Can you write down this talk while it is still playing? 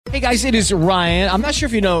Hey guys, it is Ryan. I'm not sure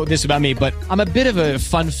if you know this about me, but I'm a bit of a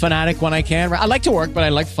fun fanatic when I can. I like to work, but I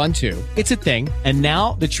like fun too. It's a thing. And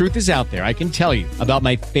now the truth is out there. I can tell you about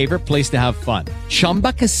my favorite place to have fun.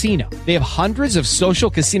 Chumba Casino. They have hundreds of social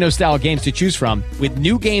casino style games to choose from with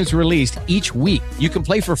new games released each week. You can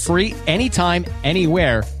play for free anytime,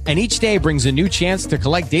 anywhere. And each day brings a new chance to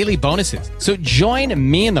collect daily bonuses. So join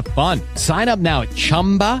me in the fun. Sign up now at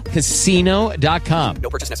ChumbaCasino.com. No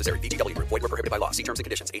purchase necessary. VGW. Void where prohibited by law. See terms and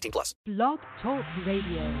conditions. 18+. Blog Talk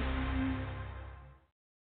Radio.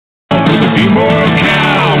 With a few more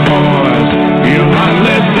cowboys, feel a lot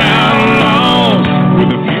less down alone. With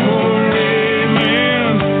a few more red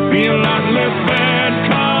men, feel a lot less bad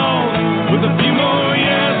calls. With a few more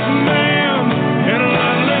yes men, and a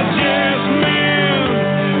lot less yes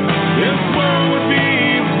men, this world would be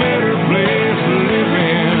a better place to live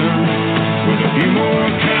in. With a few more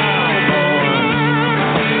cowboys.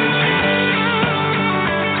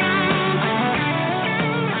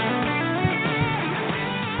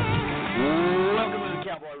 Welcome to the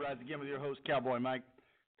Cowboy Rides Again with your host, Cowboy Mike.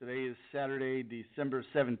 Today is Saturday, December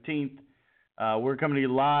 17th. We're coming to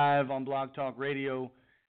you live on Blog Talk Radio.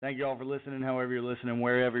 Thank you all for listening, however you're listening,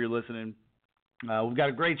 wherever you're listening. We've got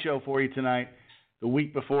a great show for you tonight, the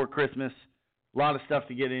week before Christmas. A lot of stuff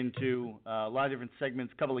to get into, a lot of different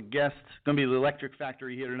segments, a couple of guests. It's going to be the Electric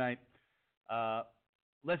Factory here tonight.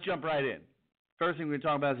 Let's jump right in. First thing we're going to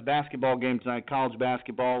talk about is a basketball game tonight, college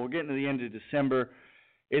basketball. We're getting to the end of December.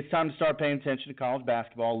 It's time to start paying attention to college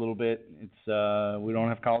basketball a little bit. We don't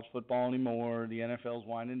have college football anymore. The NFL's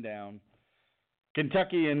winding down.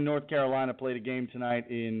 Kentucky and North Carolina played a game tonight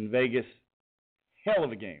in Vegas. Hell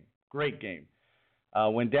of a game. Great game.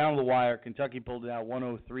 Went down to the wire. Kentucky pulled it out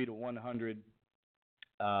 103-100.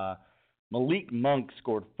 Malik Monk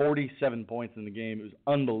scored 47 points in the game. It was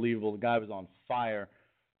unbelievable. The guy was on fire.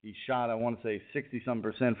 He shot, I want to say,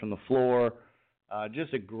 60-some% from the floor.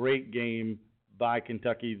 Just a great game by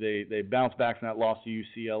Kentucky. They bounced back from that loss to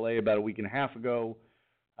UCLA about a week and a half ago.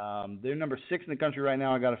 They're number 6 in the country right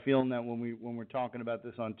now. I got a feeling that when we're talking about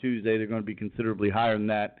this on Tuesday, they're going to be considerably higher than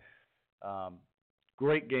that.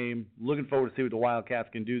 Great game. Looking forward to see what the Wildcats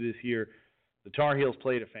can do this year. The Tar Heels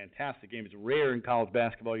played a fantastic game. It's rare in college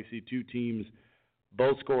basketball you see two teams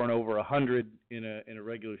both scoring over 100 in a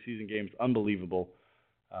regular season game. It's unbelievable.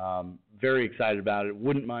 Very excited about it.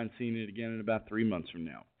 Wouldn't mind seeing it again in about 3 months from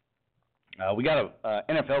now. We got a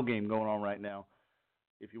NFL game going on right now,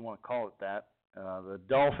 if you want to call it that. The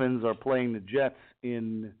Dolphins are playing the Jets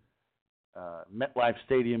in MetLife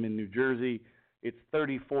Stadium in New Jersey. It's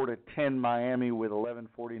 34-10 Miami with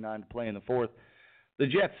 11:49 to play in the fourth. The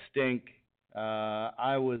Jets stink.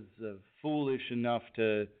 I was foolish enough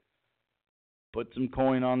to put some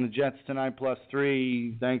coin on the Jets tonight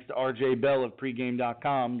 +3. Thanks to RJ Bell of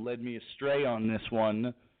pregame.com. Led me astray on this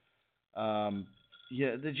one.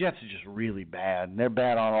 Yeah, the Jets are just really bad. They're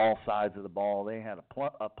bad on all sides of the ball. They had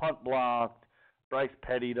a punt blocked. Bryce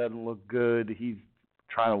Petty doesn't look good. He's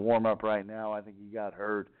trying to warm up right now. I think he got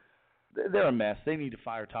hurt. They're a mess. They need to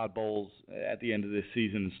fire Todd Bowles at the end of this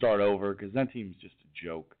season and start over because that team's just a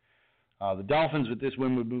joke. The Dolphins with this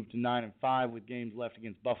win would move to 9-5 with games left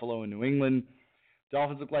against Buffalo and New England.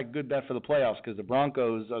 Dolphins look like a good bet for the playoffs because the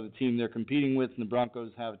Broncos are the team they're competing with, and the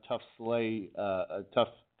Broncos have a tough slate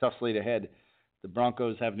ahead. The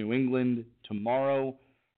Broncos have New England tomorrow,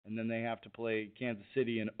 and then they have to play Kansas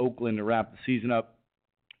City and Oakland to wrap the season up.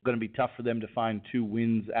 Going to be tough for them to find 2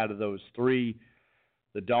 wins out of those 3.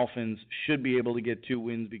 The Dolphins should be able to get 2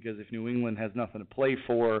 wins because if New England has nothing to play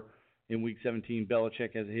for in Week 17,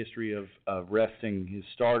 Belichick has a history of resting his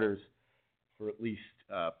starters for at least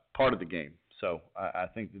part of the game. So I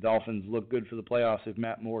think the Dolphins look good for the playoffs if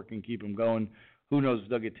Matt Moore can keep them going. Who knows if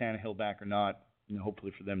they'll get Tannehill back or not.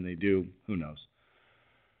 Hopefully for them they do. Who knows?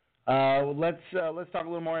 Let's talk a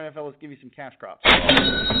little more NFL. Let's give you some cash crops.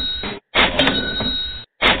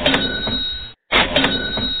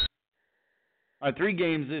 All right, 3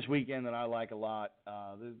 games this weekend that I like a lot.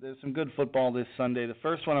 There's some good football this Sunday. The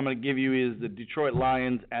first one I'm going to give you is the Detroit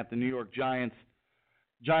Lions at the New York Giants.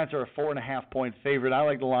 Giants are a 4.5-point favorite. I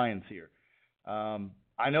like the Lions here.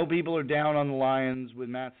 I know people are down on the Lions with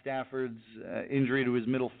Matt Stafford's injury to his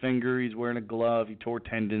middle finger. He's wearing a glove. He tore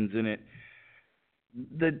tendons in it.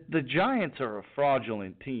 The Giants are a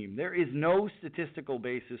fraudulent team. There is no statistical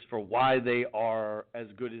basis for why they are as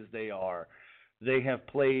good as they are. They have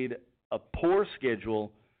played a poor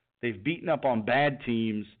schedule. They've beaten up on bad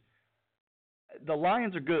teams. The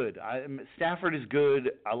Lions are good. Stafford is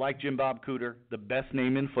good. I like Jim Bob Cooter, the best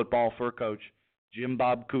name in football for a coach, Jim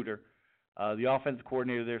Bob Cooter. The offensive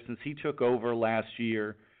coordinator there since he took over last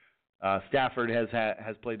year. Stafford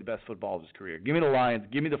has played the best football of his career. Give me the Lions.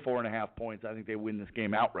 Give me the 4.5 points. I think they win this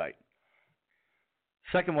game outright.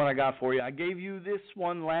 Second one I got for you. I gave you this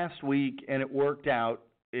one last week, and it worked out.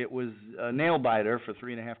 It was a nail-biter for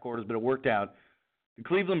 3.5 quarters, but it worked out. The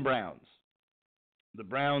Cleveland Browns. The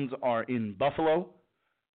Browns are in Buffalo,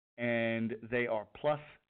 and they are plus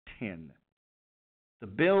 10. The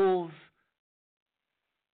Bills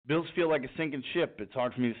feel like a sinking ship. It's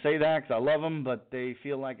hard for me to say that because I love them, but they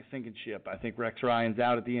feel like a sinking ship. I think Rex Ryan's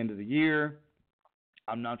out at the end of the year.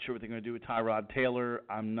 I'm not sure what they're going to do with Tyrod Taylor.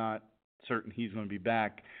 I'm not certain he's going to be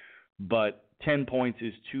back. But 10 points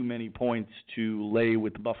is too many points to lay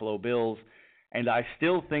with the Buffalo Bills. And I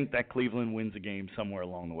still think that Cleveland wins a game somewhere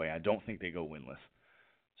along the way. I don't think they go winless.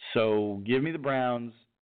 So give me the Browns.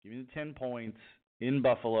 Give me the 10 points in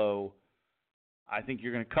Buffalo. I think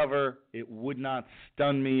you're going to cover. It would not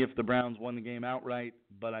stun me if the Browns won the game outright,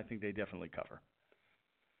 but I think they definitely cover.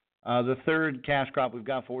 The third cash crop we've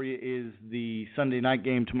got for you is the Sunday night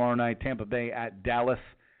game tomorrow night, Tampa Bay at Dallas.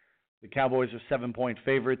 The Cowboys are 7-point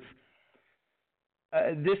favorites.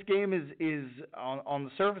 This game is on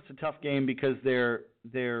the surface a tough game because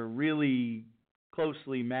they're really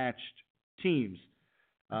closely matched teams.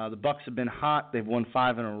 The Bucs have been hot. They've won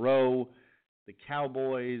 5 in a row. The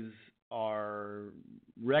Cowboys are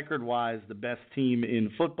record-wise the best team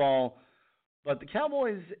in football. But the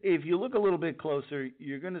Cowboys, if you look a little bit closer,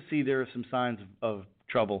 you're going to see there are some signs of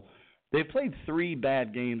trouble. They've played 3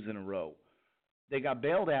 bad games in a row. They got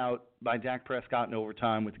bailed out by Dak Prescott in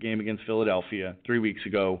overtime with the game against Philadelphia 3 weeks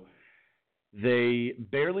ago. They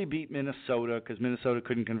barely beat Minnesota because Minnesota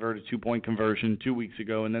couldn't convert a 2-point conversion 2 weeks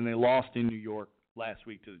ago, and then they lost in New York last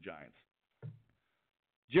week to the Giants.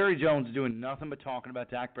 Jerry Jones is doing nothing but talking about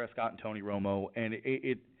Dak Prescott and Tony Romo, and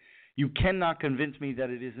you cannot convince me that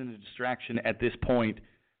it isn't a distraction at this point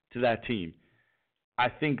to that team. I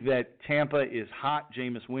think that Tampa is hot.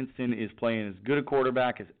 Jameis Winston is playing as good a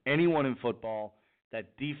quarterback as anyone in football.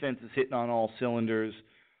 That defense is hitting on all cylinders.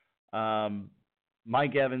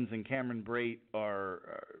 Mike Evans and Cameron Brate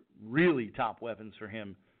are really top weapons for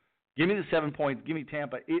him. Give me the 7 points. Give me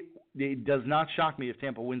Tampa. It does not shock me if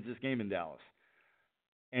Tampa wins this game in Dallas.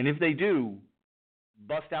 And if they do,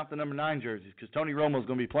 bust out the number 9 jerseys because Tony Romo's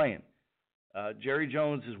going to be playing. Jerry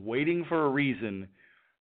Jones is waiting for a reason.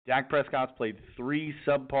 Dak Prescott's played 3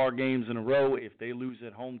 subpar games in a row. If they lose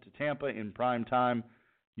at home to Tampa in prime time,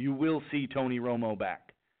 you will see Tony Romo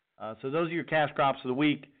back. So those are your cash crops of the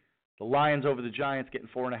week. The Lions over the Giants getting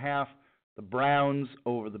 4.5. The Browns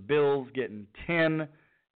over the Bills getting 10.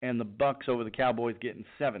 And the Bucs over the Cowboys getting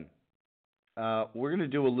 7. We're going to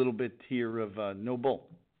do a little bit here of No Bull.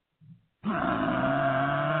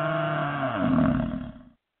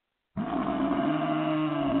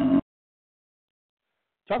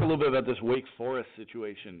 Talk a little bit about this Wake Forest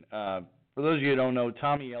situation. For those of you who don't know,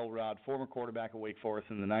 Tommy Elrod, former quarterback of Wake Forest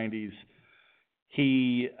in the 90s,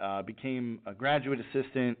 he became a graduate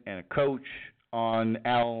assistant and a coach on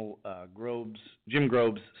Jim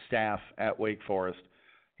Grobe's staff at Wake Forest.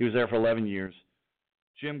 He was there for 11 years.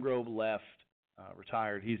 Jim Grobe left,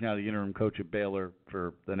 retired. He's now the interim coach at Baylor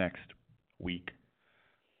for the next week.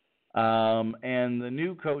 And the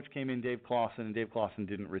new coach came in, Dave Clawson, and Dave Clawson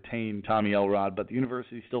didn't retain Tommy Elrod, but the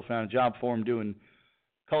university still found a job for him doing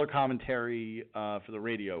color commentary for the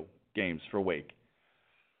radio games for Wake.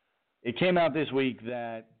 It came out this week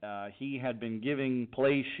that he had been giving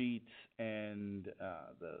play sheets and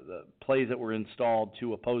the plays that were installed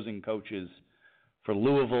to opposing coaches for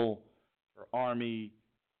Louisville, for Army,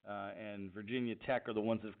 and Virginia Tech are the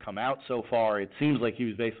ones that have come out so far. It seems like he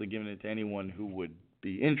was basically giving it to anyone who would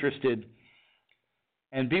be interested.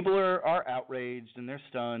 And people are outraged, and they're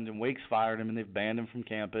stunned, and Wake's fired him, and they've banned him from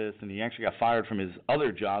campus, and he actually got fired from his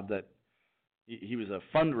other job that he was a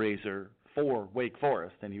fundraiser for Wake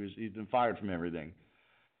Forest, and he's been fired from everything.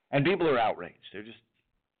 And people are outraged. They're just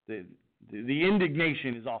the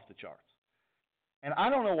indignation is off the charts. And I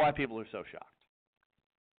don't know why people are so shocked.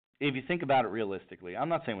 If you think about it realistically, I'm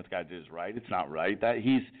not saying what the guy did is right. It's not right. That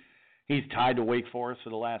he's tied to Wake Forest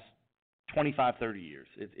for the last 25, 30 years.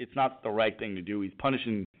 It's not the right thing to do. He's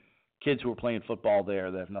punishing kids who are playing football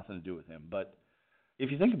there that have nothing to do with him. But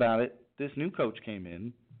if you think about it, this new coach came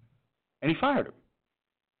in, and he fired him.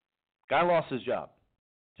 Guy lost his job.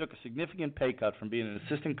 Took a significant pay cut from being an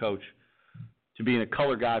assistant coach to being a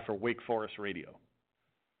color guy for Wake Forest radio.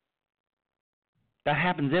 That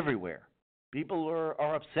happens everywhere. People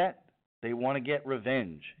are upset. They want to get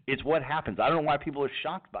revenge. It's what happens. I don't know why people are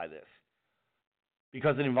shocked by this.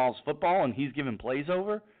 Because it involves football and he's giving plays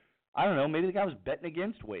over? I don't know. Maybe the guy was betting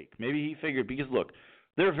against Wake. Maybe he figured, because look,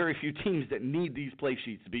 There are very few teams that need these play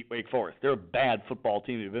sheets to beat Wake Forest. They're a bad football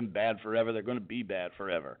team. They've been bad forever. They're going to be bad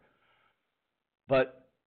forever. But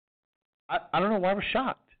I don't know why we're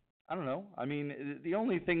shocked. I don't know. I mean, the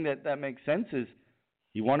only thing that makes sense is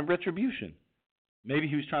he wanted retribution. Maybe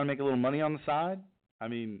he was trying to make a little money on the side. I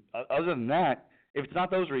mean, other than that, if it's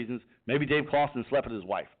not those reasons, maybe Dave Clawson slept with his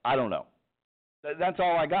wife. I don't know. That's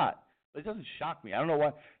all I got. But it doesn't shock me. I don't know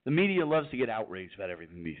why. The media loves to get outraged about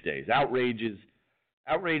everything these days. Outrage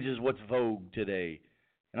is what's vogue today.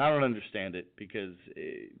 And I don't understand it because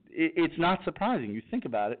it's not surprising. You think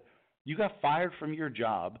about it. You got fired from your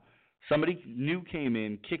job. Somebody new came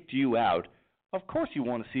in, kicked you out. Of course you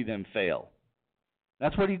want to see them fail.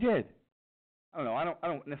 That's what he did. I don't know. I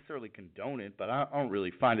don't necessarily condone it, but I don't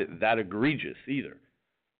really find it that egregious either.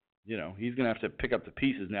 You know, he's going to have to pick up the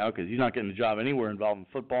pieces now because he's not getting a job anywhere involving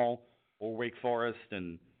football or Wake Forest,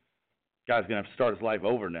 and the guy's going to have to start his life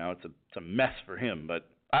over now. It's a mess for him, but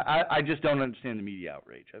I just don't understand the media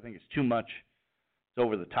outrage. I think it's too much. It's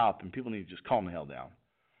over the top, and people need to just calm the hell down.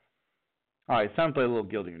 All right, it's time to play a little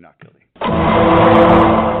guilty or not guilty.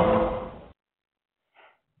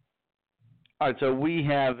 All right, so we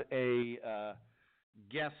have a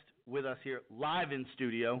guest with us here live in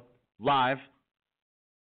studio. Live.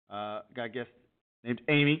 Got a guest named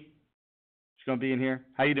Amy. She's going to be in here.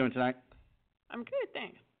 How you doing tonight? I'm good,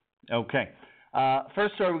 thanks. Okay.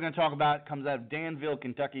 First story we're going to talk about comes out of Danville,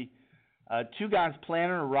 Kentucky. Two guys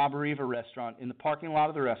planning a robbery of a restaurant in the parking lot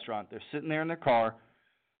of the restaurant. They're sitting there in their car,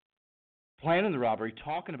 planning the robbery,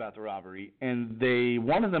 talking about the robbery, and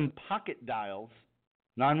one of them pocket dials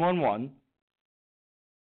 911,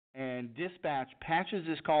 and dispatch patches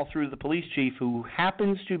this call through to the police chief, who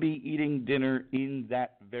happens to be eating dinner in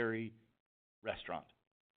that very restaurant.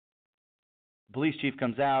 The police chief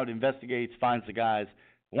comes out, investigates, finds the guys.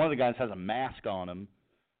 One of the guys has a mask on him,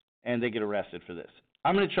 and they get arrested for this.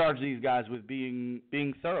 I'm going to charge these guys with being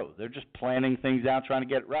thorough. They're just planning things out, trying to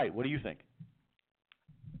get it right. What do you think?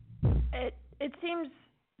 It seems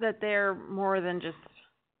that they're more than just.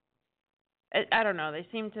 I don't know. They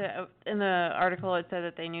seem to. In the article, it said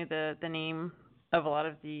that they knew the name of a lot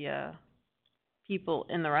of the people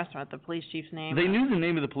in the restaurant, the police chief's name. They knew the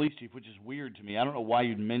name of the police chief, which is weird to me. I don't know why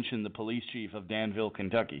you'd mention the police chief of Danville,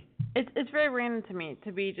 Kentucky. It's very random to me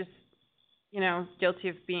to be just, guilty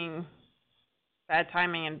of being bad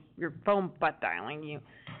timing and your phone butt dialing you.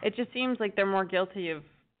 It just seems like they're more guilty of,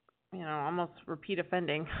 almost repeat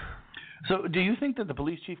offending. So do you think that the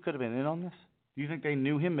police chief could have been in on this? Do you think they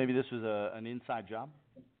knew him? Maybe this was an inside job?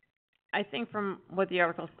 I think from what the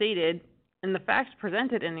article stated and the facts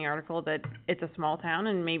presented in the article that it's a small town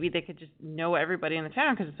and maybe they could just know everybody in the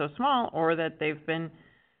town because it's so small, or that they've been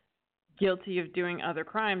guilty of doing other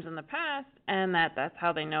crimes in the past and that's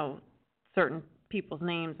how they know certain people's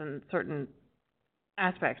names and certain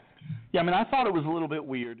aspects. Yeah, I mean, I thought it was a little bit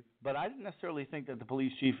weird, but I didn't necessarily think that the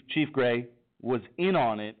police chief, Chief Gray, was in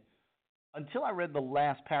on it until I read the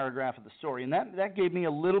last paragraph of the story. And that gave me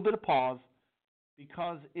a little bit of pause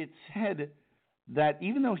because it said that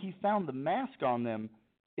even though he found the mask on them,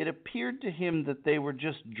 it appeared to him that they were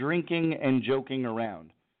just drinking and joking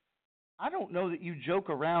around. I don't know that you joke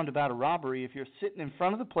around about a robbery if you're sitting in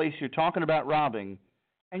front of the place you're talking about robbing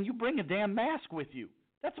and you bring a damn mask with you.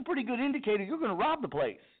 That's a pretty good indicator you're going to rob the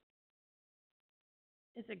place.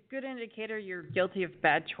 It's a good indicator you're guilty of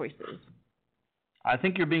bad choices. I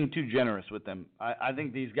think you're being too generous with them. I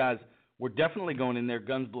think these guys were definitely going in there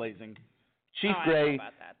guns blazing. Chief Gray. I don't know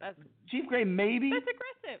about that. Chief Gray, maybe. That's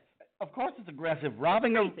aggressive. Of course it's aggressive.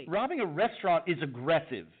 Robbing a restaurant is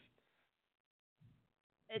aggressive.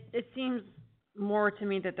 It seems more to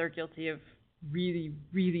me that they're guilty of really,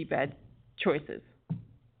 really bad choices.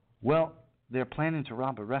 Well, they're planning to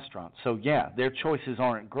rob a restaurant, so yeah, their choices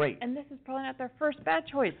aren't great. And this is probably not their first bad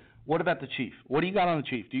choice. What about the chief? What do you got on the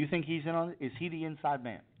chief? Do you think he's in on it? Is he the inside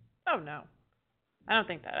man? Oh, no. I don't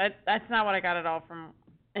think that. That's not what I got at all from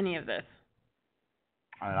any of this.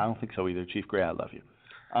 All right, I don't think so either. Chief Gray, I love you.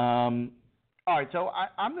 All right, so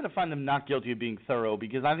I'm going to find them not guilty of being thorough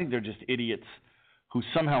because I think they're just idiots who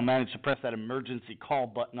somehow managed to press that emergency call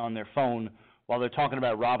button on their phone while they're talking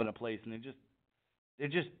about robbing a place, and they're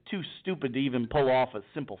just too stupid to even pull off a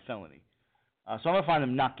simple felony. So I'm going to find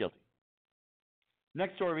them not guilty.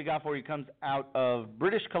 Next story we got for you comes out of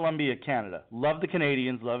British Columbia, Canada. Love the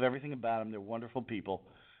Canadians, love everything about them. They're wonderful people.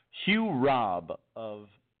 Hugh Robb of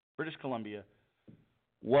British Columbia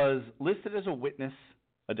was listed as a witness,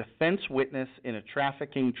 a defense witness in a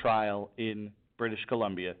trafficking trial in British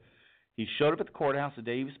Columbia. He showed up at the courthouse the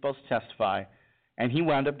day he was supposed to testify, and he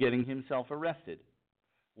wound up getting himself arrested.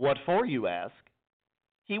 What for, you ask?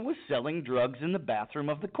 He was selling drugs in the bathroom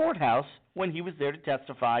of the courthouse when he was there to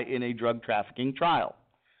testify in a drug trafficking trial.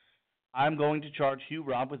 I'm going to charge Hugh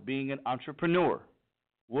Robb with being an entrepreneur.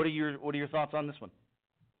 What are your thoughts on this one?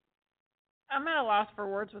 I'm at a loss for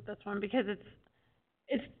words with this one because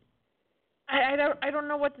I don't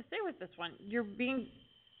know what to say with this one. You're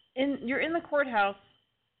in the courthouse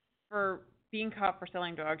for being caught for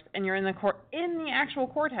selling drugs, and you're in the actual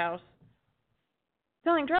courthouse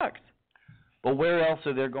selling drugs. But where else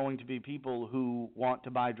are there going to be people who want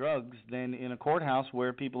to buy drugs than in a courthouse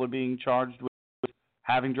where people are being charged with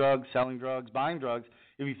having drugs, selling drugs, buying drugs?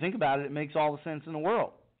 If you think about it, it makes all the sense in the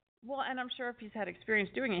world. Well, and I'm sure if he's had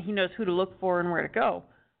experience doing it, he knows who to look for and where to go.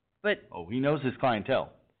 But he knows his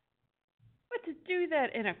clientele. But to do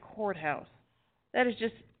that in a courthouse, that is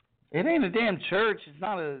just... It ain't a damn church. It's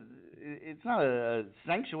not a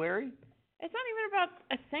sanctuary. It's not even about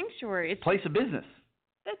a sanctuary. It's place of business.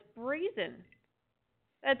 That's brazen.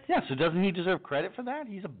 So doesn't he deserve credit for that?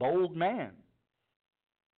 He's a bold man.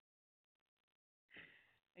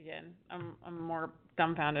 Again, I'm more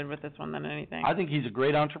dumbfounded with this one than anything. I think he's a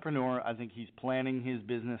great entrepreneur. I think he's planning his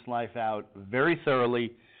business life out very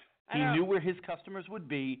thoroughly. He knew where his customers would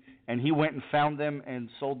be, and he went and found them and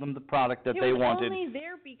sold them the product that they wanted. He was only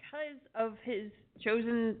there because of his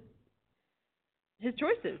choices.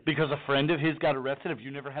 Because a friend of his got arrested? Have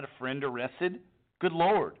you never had a friend arrested? Good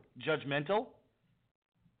Lord. Judgmental?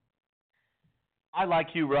 I like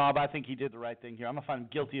Hugh Robb. I think he did the right thing here. I'm going to find him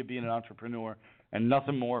guilty of being an entrepreneur and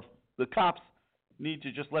nothing more. The cops need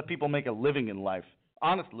to just let people make a living in life.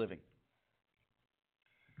 Honest living.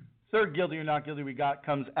 Third guilty or not guilty we got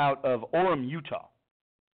comes out of Orem, Utah.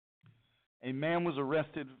 A man was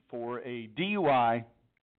arrested for a DUI,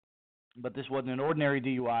 but this wasn't an ordinary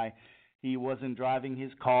DUI. He wasn't driving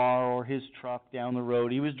his car or his truck down the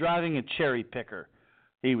road. He was driving a cherry picker.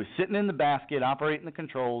 He was sitting in the basket, operating the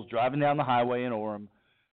controls, driving down the highway in Orem.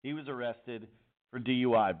 He was arrested for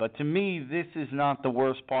DUI. But to me, this is not the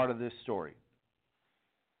worst part of this story.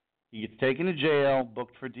 He gets taken to jail,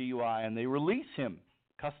 booked for DUI, and they release him,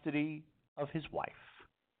 custody of his wife.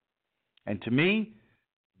 And to me,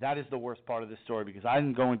 that is the worst part of this story because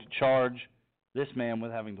I'm going to charge this man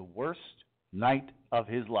with having the worst night of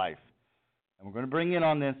his life. And we're going to bring in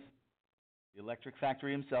on this the Electric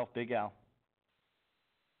Factory himself, Big Al.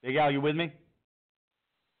 Big Al, you with me?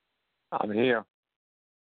 I'm here.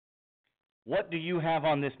 What do you have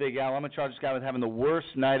on this, Big Al? I'm going to charge this guy with having the worst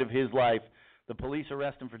night of his life. The police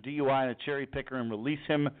arrest him for DUI and a cherry picker and release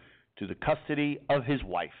him to the custody of his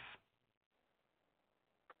wife.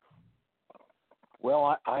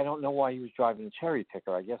 Well, I don't know why he was driving a cherry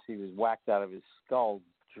picker. I guess he was whacked out of his skull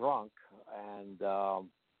drunk, and,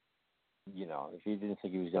 if he didn't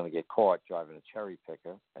think he was going to get caught driving a cherry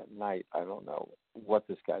picker at night, I don't know what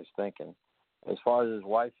this guy's thinking. As far as his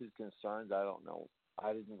wife is concerned, I don't know.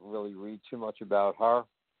 I didn't really read too much about her.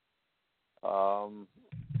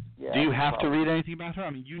 Do you have to read anything about her?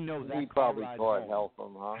 I mean, you know that he probably thought hell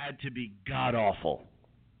from her. Had to be god-awful.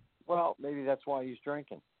 Well, maybe that's why he's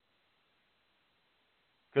drinking.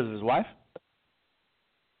 Because of his wife?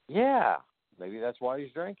 Yeah, maybe that's why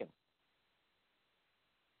he's drinking.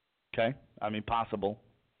 Okay, I mean, possible.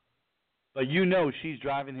 But she's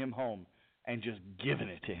driving him home and just giving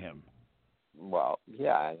it to him. Well,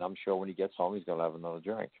 yeah, and I'm sure when he gets home, he's going to have another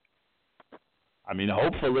drink. I mean,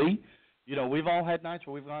 hopefully. We've all had nights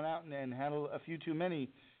where we've gone out and had a few too many,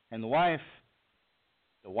 and the wife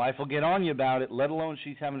will get on you about it, let alone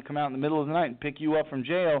she's having to come out in the middle of the night and pick you up from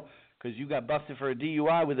jail because you got busted for a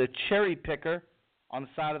DUI with a cherry picker on the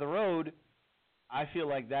side of the road. I feel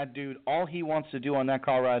like that dude, all he wants to do on that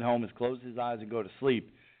car ride home is close his eyes and go to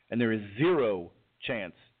sleep, and there is zero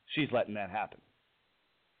chance she's letting that happen.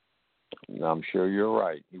 I'm sure you're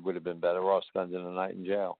right. He would have been better off spending the night in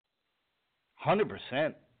jail.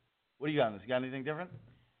 100%. What do you got on this? You got anything different?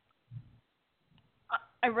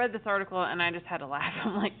 I read this article and I just had to laugh.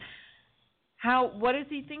 I'm like, what is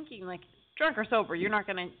he thinking? Like, drunk or sober, you're not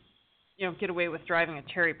going to, get away with driving a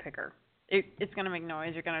cherry picker. It's going to make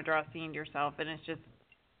noise. You're going to draw a scene to yourself, and it's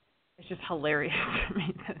just hilarious to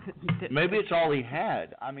me that he did. Maybe it's all he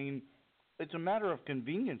had. I mean, it's a matter of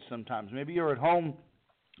convenience sometimes. Maybe you're at home,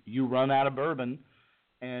 you run out of bourbon,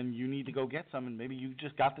 and you need to go get some, and maybe you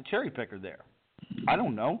just got the cherry picker there. I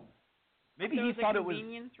don't know. Maybe he thought it was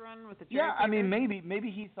convenience run with the cherry picker? I mean, maybe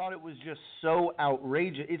he thought it was just so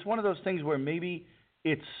outrageous. It's one of those things where maybe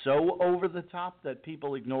it's so over the top that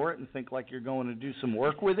people ignore it and think like you're going to do some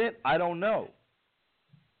work with it. I don't know.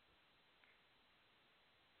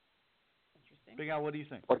 Interesting. Big Al, what do you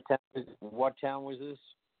think? What town was this?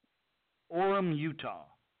 Orem, Utah.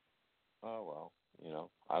 Oh, well,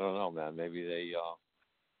 I don't know, man. Maybe they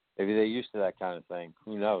Maybe they're used to that kind of thing.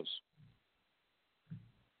 Who knows?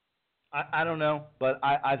 I don't know, but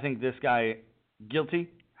I think this guy guilty,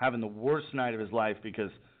 having the worst night of his life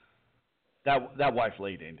because that wife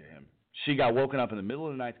laid into him. She got woken up in the middle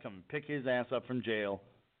of the night to come and pick his ass up from jail.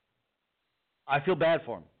 I feel bad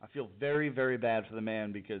for him. I feel very, very bad for the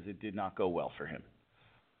man because it did not go well for him.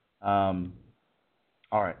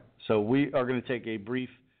 All right, so we are going to take a brief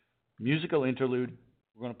musical interlude.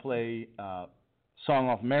 We're going to play a song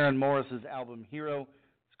off Maren Morris's album Hero.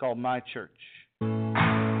 It's called My Church.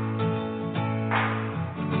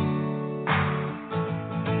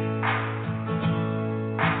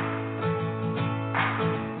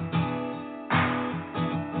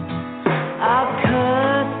 I've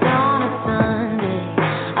cursed on a Sunday,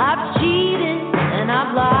 I've cheated and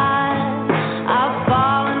I've lied, I've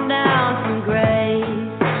fallen down from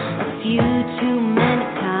grace a few too many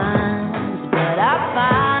times, but I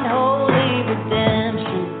find holy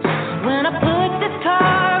redemption when I put this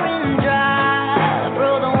car in drive,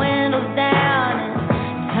 roll the windows down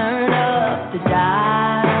and turn up the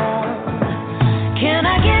dial. Can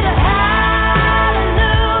I get a hallelujah?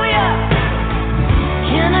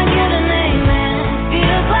 Can I get an amen?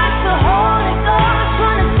 Feels like the Holy Ghost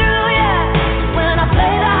running through ya. When I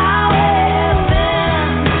play the highway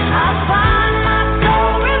FM, I find my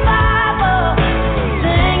soul revival,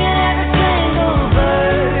 singing every single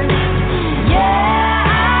verse. Yeah,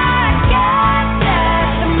 I got that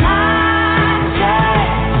to my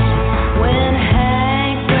church. When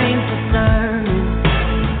Hank brings the sermon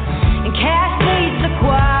and Cash leads the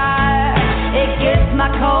choir, it gets my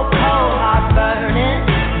cold heart burning,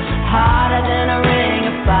 hotter than a ring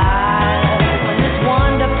of fire. When this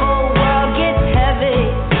wonderful world gets heavy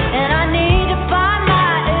and I need to find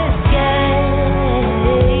my escape,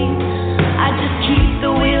 I just keep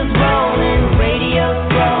the wheels rolling, radio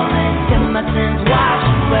scrolling, till my sins wash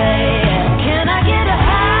away. Can I get a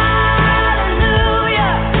hallelujah?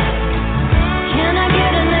 Can I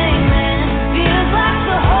get an amen? Feels like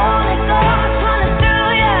the Holy Ghost running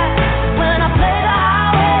through ya. When I play the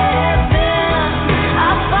highway FM,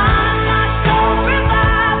 I find my soul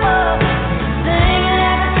revival, singing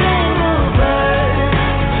every single verse.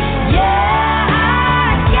 Yeah,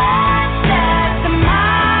 I got that to my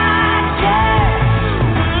church.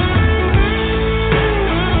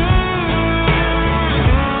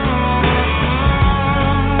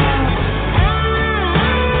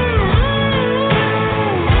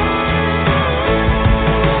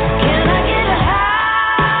 Can I get a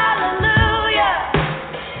hallelujah?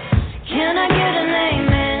 Can I get an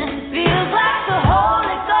amen? Feels like the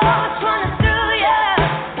Holy Ghost running through ya.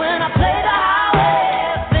 When I play the highway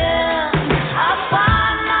FM, I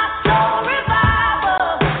find my soul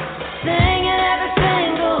revival, singing every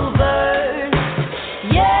single verse.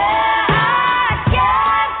 Yeah, I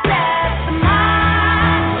got that to my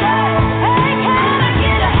church. Hey, can I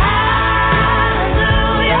get a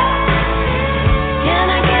hallelujah? Can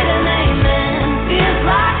I get an amen? Feels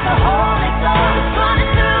like the Holy Ghost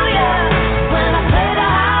running through ya. When I play the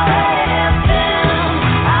highway FM,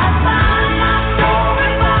 I find my soul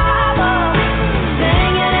revival,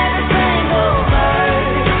 singing every single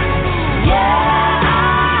verse. Yeah,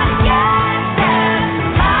 I got that to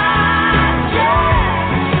my church.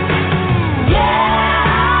 Yeah,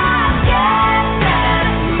 I got that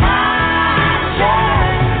to my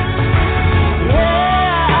church. Yeah,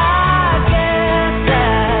 I got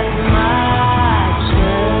that to my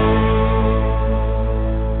church.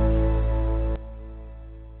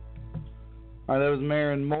 All right, that was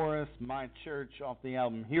Maren Morris, My Church, off the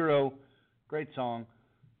album Hero. Great song.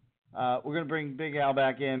 We're going to bring Big Al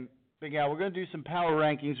back in. Big Al, we're going to do some power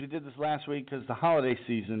rankings. We did this last week because the holiday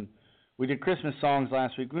season. We did Christmas songs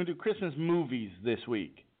last week. We're going to do Christmas movies this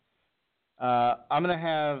week. I'm going to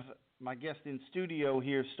have my guest in studio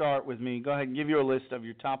here start with me. Go ahead and give you a list of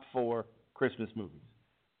your top 4 Christmas movies.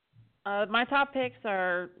 My top picks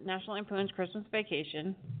are National Lampoon's Christmas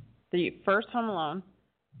Vacation, the first Home Alone,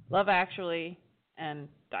 Love Actually, and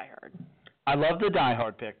Die Hard. I love the Die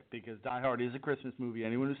Hard pick because Die Hard is a Christmas movie.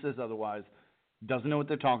 Anyone who says otherwise doesn't know what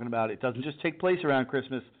they're talking about. It doesn't just take place around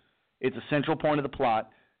Christmas. It's a central point of the plot.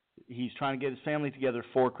 He's trying to get his family together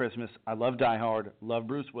for Christmas. I love Die Hard. Love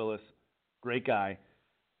Bruce Willis. Great guy.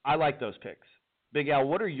 I like those picks. Big Al,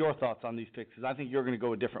 what are your thoughts on these picks? Because I think you're going to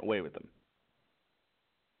go a different way with them.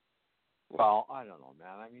 Well, I don't know,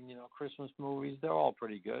 man. I mean, Christmas movies, they're all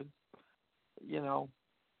pretty good.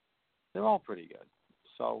 They're all pretty good.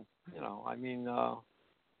 So, I mean.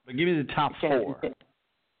 But give me the top 4.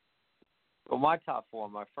 Well, my top 4,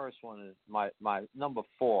 my first one is, my number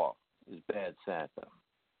 4 is Bad Santa.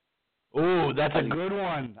 Oh, that's a good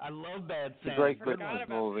one. I love Bad Santa. It's a great Christmas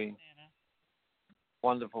movie.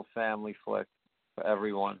 Wonderful family flick for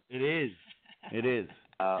everyone. It is. It is.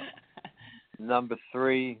 Number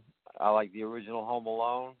 3, I like the original Home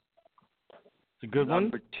Alone. It's a good one.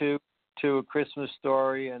 Number 2, A Christmas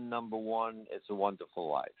Story, and number 1, It's a Wonderful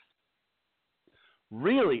Life.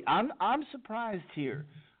 Really? I'm surprised here.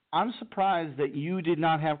 I'm surprised that you did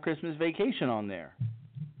not have Christmas Vacation on there.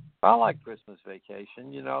 I like Christmas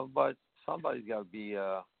Vacation, but somebody's got to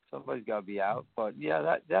be out. But yeah,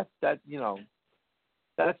 that that's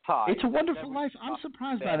tied. It's a Wonderful Life. I'm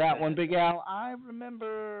surprised by that one, Big Al. I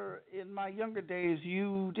remember in my younger days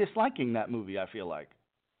you disliking that movie, I feel like.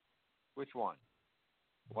 Which one?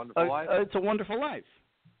 Wonderful Life? It's a Wonderful Life.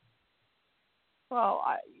 Well,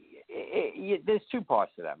 there's 2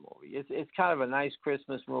 parts to that movie. It's kind of a nice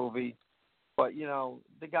Christmas movie, but,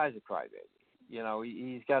 the guy's a crybaby.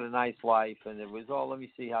 He's got a nice life, and it was, let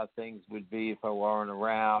me see how things would be if I weren't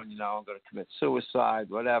around. I'm going to commit suicide,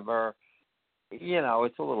 whatever.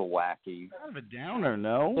 It's a little wacky. Kind of a downer,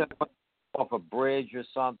 no? Off a bridge or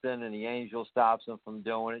something, and the angel stops him from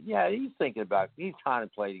doing it. Yeah, he's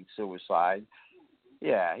contemplating suicide.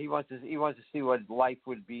 Yeah, he wants to see what life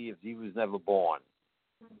would be if he was never born.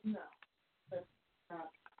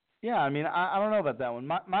 Yeah, I mean, I don't know about that one.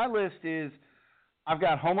 My list is, I've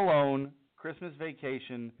got Home Alone, Christmas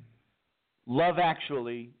Vacation, Love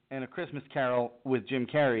Actually, and A Christmas Carol with Jim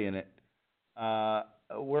Carrey in it.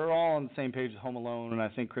 We're all on the same page with Home Alone, and I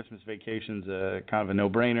think Christmas Vacation's kind of a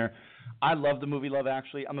no-brainer. I love the movie Love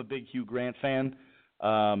Actually. I'm a big Hugh Grant fan.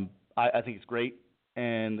 I think it's great.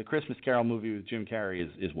 And the Christmas Carol movie with Jim Carrey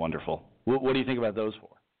is wonderful. What do you think about those 4?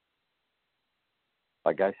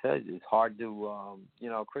 Like I said, it's hard to,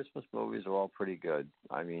 Christmas movies are all pretty good.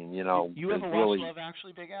 I mean, You ever watched Love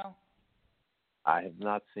Actually, Big Al? I have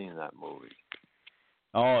not seen that movie.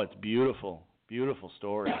 Oh, it's beautiful. Beautiful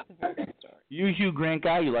story. You a Hugh Grant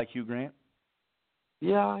guy? You like Hugh Grant?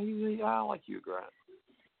 Yeah, I like Hugh Grant.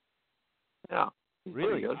 Yeah.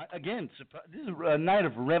 Really? Again, this is a night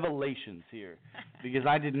of revelations here, because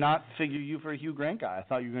I did not figure you for a Hugh Grant guy. I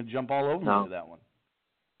thought you were going to jump all over me with that one.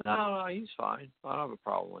 No, he's fine. I don't have a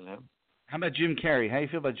problem with him. How about Jim Carrey? How do you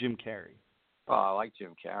feel about Jim Carrey? Well, I like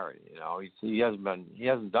Jim Carrey. He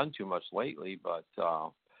hasn't done too much lately, but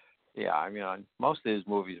yeah, I mean, most of his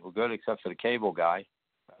movies were good except for The Cable Guy.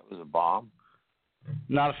 That was a bomb.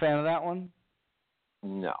 Not a fan of that one?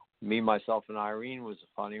 No. Me, Myself, and Irene was a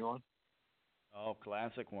funny one. Oh,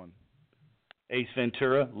 classic one. Ace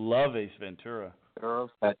Ventura. Love Ace Ventura.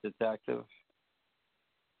 Pet Detective.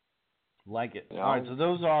 Like it. All right, so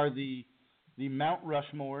those are the Mount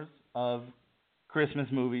Rushmores of Christmas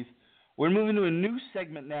movies. We're moving to a new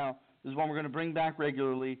segment now. This is one we're going to bring back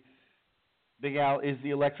regularly. Big Al is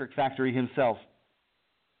the Electric Factory himself.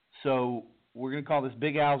 So we're going to call this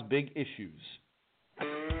Big Al's Big Issues.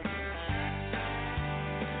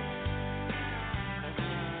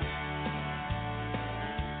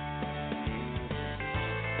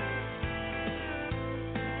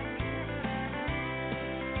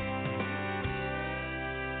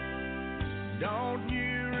 Don't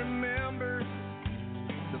you remember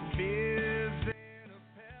the fizz in a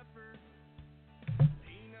pepper?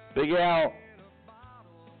 Big Al,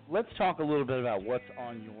 let's talk a little bit about what's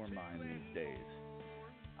on your mind these days.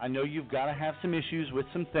 I know you've got to have some issues with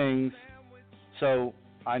some things. So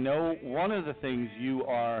I know one of the things you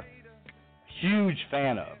are a huge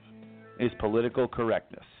fan of is political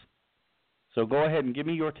correctness. So go ahead and give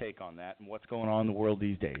me your take on that and what's going on in the world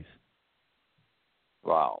these days.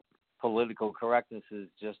 Wow. Political correctness has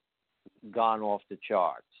just gone off the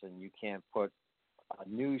charts, and you can't put a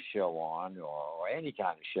news show on or any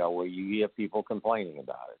kind of show where you hear people complaining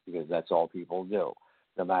about it, because that's all people do.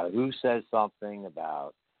 No matter who says something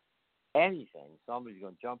about anything, somebody's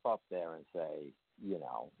going to jump up there and say,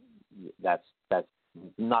 that's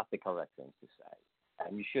not the correct thing to say,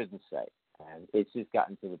 and you shouldn't say. And it's just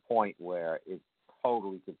gotten to the point where it's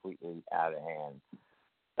totally, completely out of hand.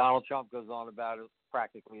 Donald Trump goes on about it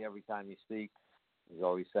practically every time he speaks. He's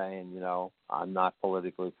always saying, I'm not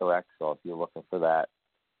politically correct, so if you're looking for that,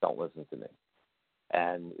 don't listen to me.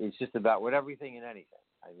 And it's just about with everything and anything.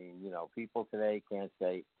 I mean, people today can't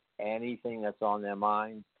say anything that's on their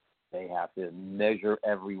mind. They have to measure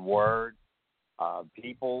every word.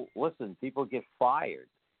 People get fired.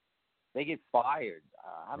 They get fired.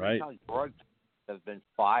 How many times broadcasters have been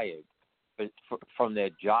fired from their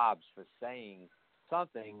jobs for saying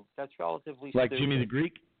something that's relatively like stupid? Jimmy the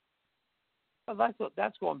Greek? Well,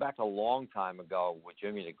 that's going back a long time ago with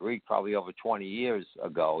Jimmy the Greek, probably over 20 years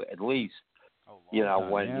ago at least. He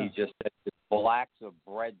just said blacks are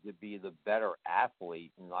bred to be the better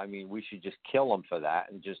athlete, and I mean, we should just kill him for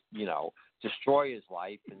that and just, destroy his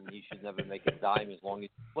life, and he should never make a dime as long as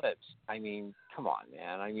he lives. I mean, come on,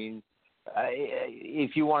 man. I mean,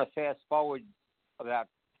 if you want to fast forward about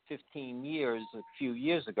 15 years, a few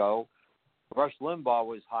years ago, Rush Limbaugh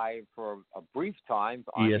was hired for a brief time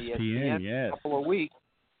on ESPN yes. a couple of weeks,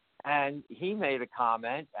 and he made a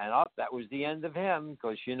comment, and that was the end of him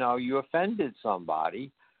because, you offended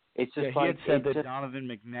somebody. It's just he had said that Donovan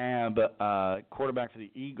McNabb, quarterback for the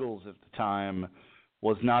Eagles at the time,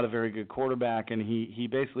 was not a very good quarterback, and he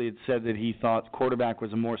basically had said that he thought quarterback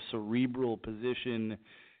was a more cerebral position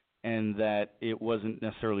and that it wasn't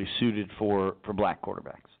necessarily suited for black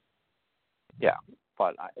quarterbacks. Yeah,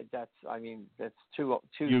 but that's too.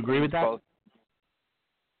 You agree with that? Both.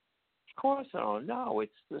 Of course I don't know.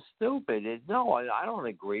 It's stupid. No, I don't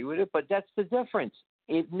agree with it, but that's the difference.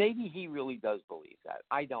 Maybe he really does believe that.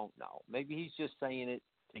 I don't know. Maybe he's just saying it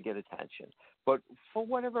to get attention. But for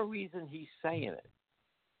whatever reason he's saying it,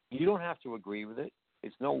 you don't have to agree with it.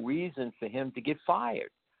 It's no reason for him to get fired.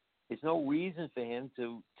 It's no reason for him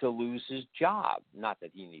to lose his job. Not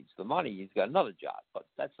that he needs the money. He's got another job, but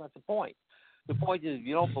that's not the point. The point is if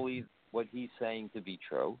you don't believe what he's saying to be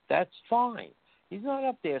true, that's fine. He's not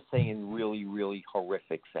up there saying really, really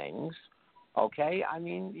horrific things, okay? I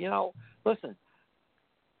mean, listen,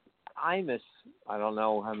 I don't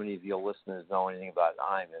know how many of your listeners know anything about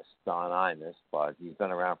Don Imus, but he's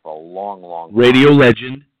been around for a long, long time. Radio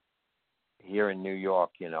legend. Here in New York,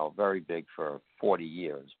 very big for 40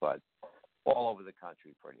 years, but all over the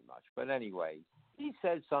country pretty much. But anyway, he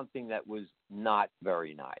said something that was not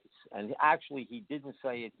very nice. And actually, he didn't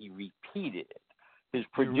say it, he repeated it. His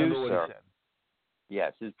producer,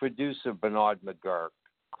 his producer, Bernard McGurk,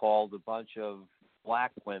 called a bunch of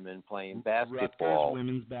black women playing basketball. Rutgers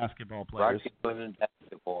women's basketball players. Rutgers women's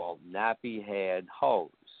basketball, nappy-head hoes.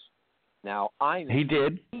 Now, He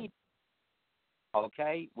did.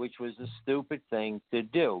 Okay, which was a stupid thing to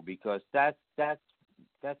do because that's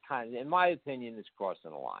kind of, in my opinion, is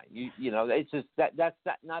crossing the line. It's just that's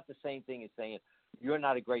not the same thing as saying you're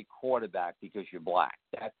not a great quarterback because you're black.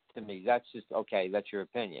 That to me, that's just okay. That's your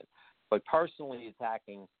opinion. But personally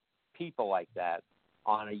attacking people like that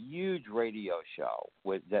on a huge radio show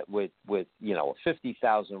with a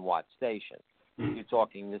 50,000 watt station, you're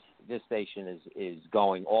talking this station is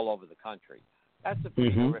going all over the country. That's a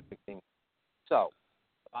pretty horrific thing. So,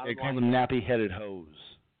 they call them nappy-headed hoes.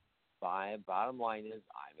 Bottom line is,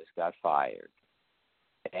 Imus got fired.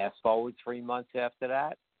 Fast forward 3 months after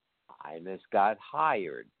that, Imus got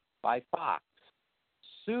hired by Fox,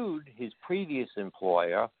 sued his previous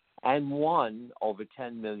employer, and won over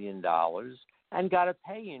 $10 million, and got a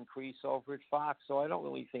pay increase over at Fox. So I don't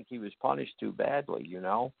really think he was punished too badly,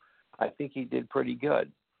 I think he did pretty good.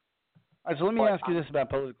 All right, so let me ask you this about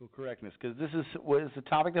political correctness, because this is a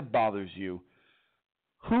topic that bothers you.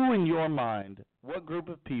 Who, in your mind, what group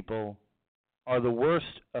of people are the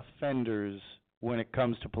worst offenders when it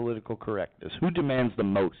comes to political correctness? Who demands the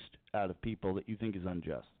most out of people that you think is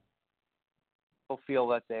unjust? People feel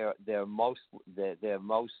that they're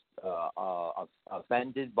most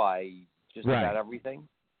offended by just about everything.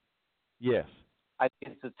 Yes. I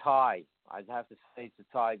think it's a tie. I'd have to say it's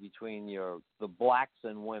a tie between the blacks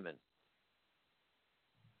and women.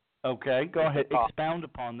 Okay, go ahead. Expound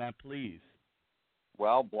upon that, please.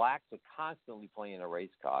 Well, blacks are constantly playing a race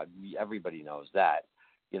card. Everybody knows that,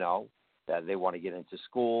 that they want to get into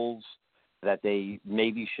schools, that they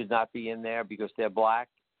maybe should not be in there because they're black,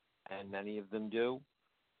 and many of them do.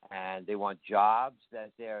 And they want jobs that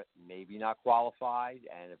they're maybe not qualified,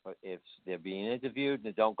 and if they're being interviewed and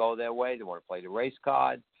it don't go their way, they want to play the race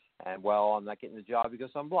card, and, well, I'm not getting the job because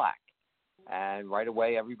I'm black. And right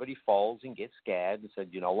away, everybody folds and gets scared and said,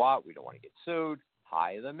 you know what, we don't want to get sued.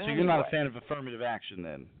 Hire them anyway. So you're not a fan of affirmative action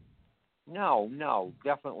then? No,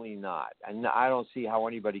 definitely not. And I don't see how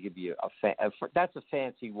anybody could be a fan. That's a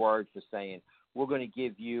fancy word for saying we're going to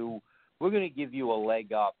give you a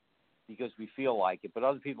leg up because we feel like it, but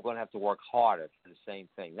other people are going to have to work harder for the same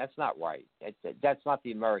thing. That's not right. That's not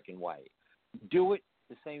the American way. Do it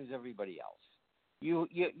the same as everybody else.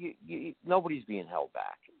 Nobody's being held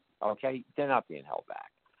back. Okay, they're not being held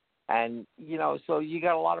back. And, so you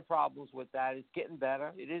got a lot of problems with that. It's getting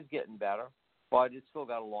better. It is getting better, but it's still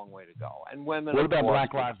got a long way to go. And women. What about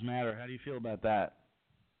Black Lives Matter? How do you feel about that?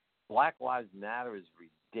 Black Lives Matter is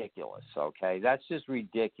ridiculous, okay? That's just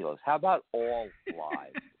ridiculous. How about all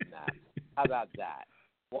lives matter? How about that?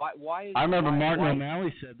 Why I remember Martin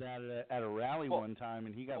O'Malley said that at a rally one time,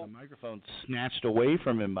 and he got the microphone snatched away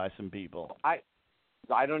from him by some people.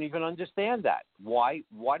 I don't even understand that. Why?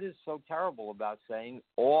 What is so terrible about saying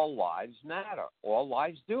all lives matter? All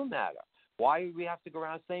lives do matter. Why do we have to go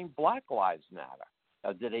around saying black lives matter?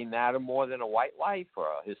 Do they matter more than a white life or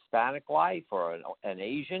a Hispanic life or an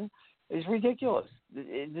Asian? It's ridiculous.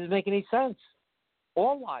 It doesn't make any sense.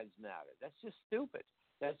 All lives matter. That's just stupid.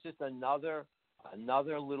 That's just another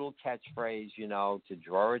little catchphrase, to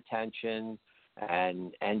draw attention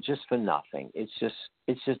and just for nothing. It's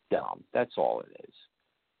just dumb. That's all it is.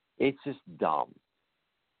 It's just dumb.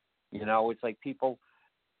 It's like people,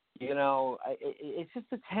 it's just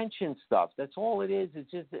attention stuff. That's all it is.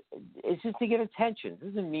 It's just to get attention. It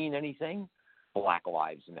doesn't mean anything. Black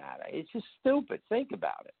lives matter. It's just stupid. Think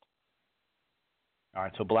about it. All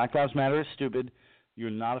right, so Black Lives Matter is stupid. You're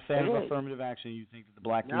not a fan of affirmative action. You think that the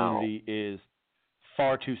black community is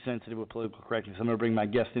far too sensitive with political correctness. I'm going to bring my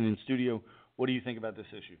guest in studio. What do you think about this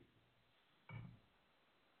issue?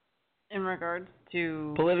 In regards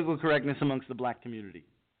to political correctness amongst the black community.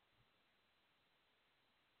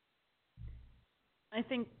 I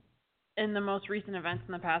think in the most recent events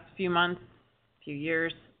in the past few months, few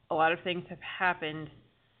years, a lot of things have happened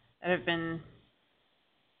that have been,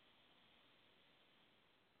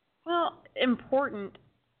 important,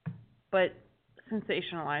 but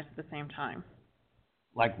sensationalized at the same time.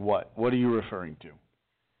 Like what? What are you referring to?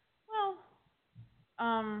 Well,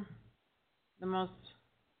 the most,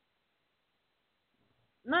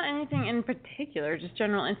 not anything in particular, just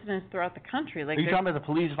general incidents throughout the country. Like, are you talking about the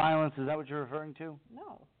police violence? Is that what you're referring to?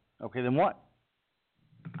 No. Okay, then what?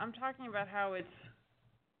 I'm talking about how it's,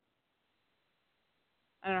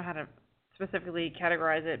 I don't know how to specifically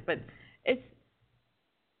categorize it, but it's,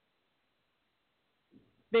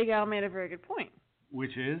 Big Al made a very good point.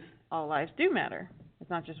 Which is? All lives do matter. It's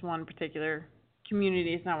not just one particular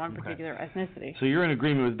community. It's not one particular ethnicity. So you're in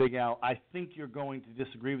agreement with Big Al. I think you're going to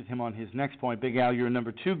disagree with him on his next point. Big Al, your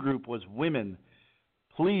number 2 group was women.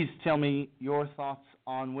 Please tell me your thoughts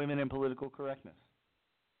on women and political correctness.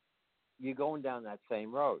 You're going down that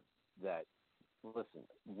same road. That, listen,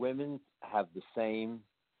 women have the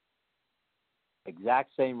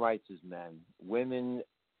exact same rights as men. Women,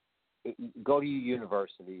 go to your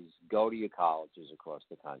universities, go to your colleges across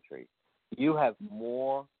the country. You have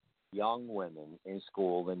more young women in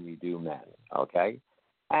school than you do men, okay?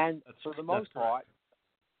 And for the most part,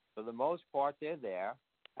 they're there,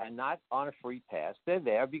 and not on a free pass. They're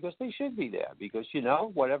there because they should be there, because,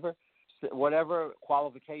 whatever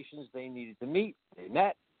qualifications they needed to meet, they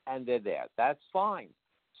met, and they're there. That's fine.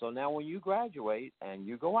 So now when you graduate and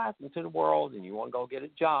you go out into the world and you want to go get a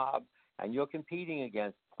job and you're competing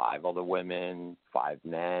against 5 other women, 5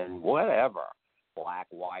 men, whatever, black,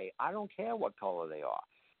 white, I don't care what color they are.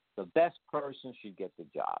 The best person should get the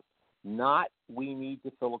job. Not we need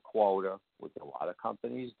to fill a quota, which a lot of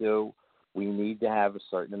companies do. We need to have a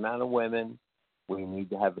certain amount of women. We need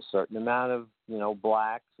to have a certain amount of,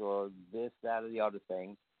 blacks or this, that, or the other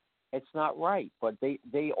thing. It's not right. But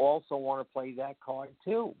they also want to play that card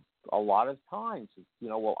too. A lot of times,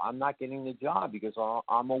 I'm not getting the job because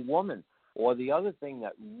I'm a woman. Or the other thing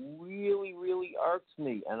that really, really irks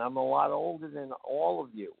me, and I'm a lot older than all of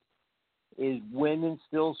you, is women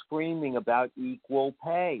still screaming about equal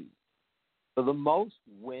pay. For the most,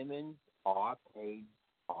 women are paid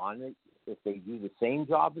on it if they do the same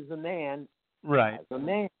job as a man. Right. As a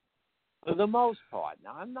man, for the most part.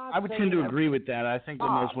 Now, I'm not. I would tend to agree with that. I think that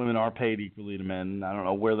most women are paid equally to men. I don't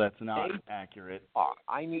know where that's not accurate.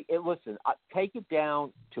 Listen. Take it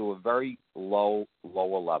down to a very lower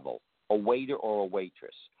level. A waiter or a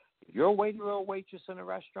waitress. If you're a waiter or a waitress in a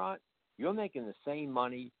restaurant, you're making the same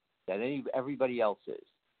money that everybody else is.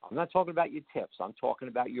 I'm not talking about your tips. I'm talking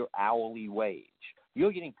about your hourly wage.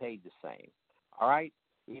 You're getting paid the same. All right.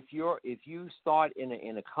 If you start in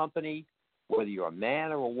a company, whether you're a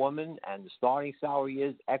man or a woman, and the starting salary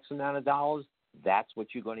is X amount of dollars, that's what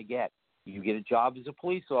you're going to get. You get a job as a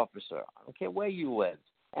police officer. I don't care where you live.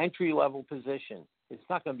 Entry level position. It's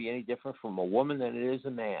not going to be any different from a woman than it is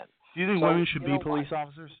a man. Do you think women should be police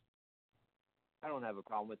officers? I don't have a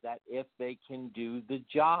problem with that if they can do the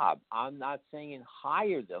job. I'm not saying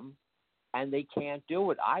hire them, and they can't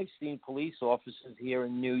do it. I've seen police officers here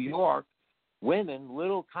in New York, women,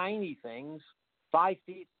 little tiny things, 5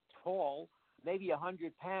 feet tall, maybe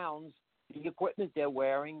 100 pounds. The equipment they're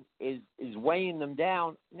wearing is weighing them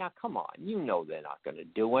down. Now, come on, they're not going to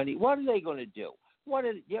do any. What are they going to do?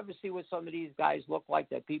 You ever see what some of these guys look like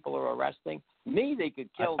that people are arresting? Me, they could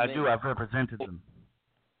kill me. I do. I've represented them.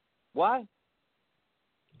 What?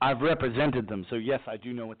 I've represented them, so yes, I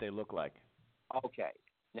do know what they look like. Okay.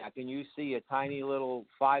 Now, can you see a tiny little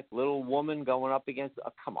woman going up against?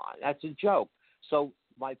 Come on, that's a joke. So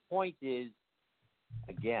my point is,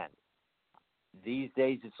 again, these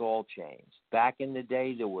days it's all changed. Back in the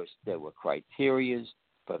day, there were criterias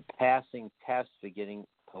for passing tests for getting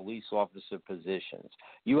police officer positions.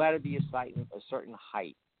 You had to be a certain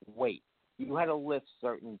height, weight. You had to lift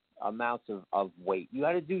certain amounts of weight. You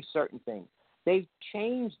had to do certain things. They've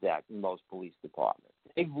changed that in most police departments.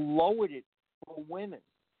 They've lowered it for women.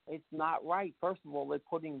 It's not right. First of all, they're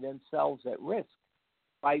putting themselves at risk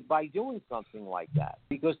by doing something like that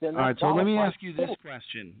because they're not. All right, so let me ask you this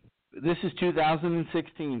question. This is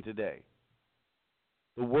 2016 today.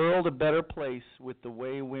 The world a better place with the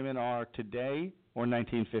way women are today or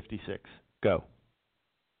 1956? Go.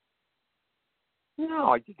 No,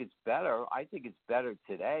 I think it's better. I think it's better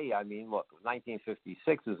today. I mean, look,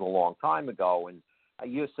 1956 is a long time ago, and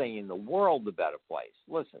you're saying the world a better place.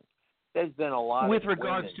 Listen, there's been a lot with of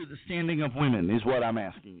regards women. to the standing of women is what I'm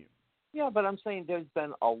asking you. Yeah, but I'm saying there's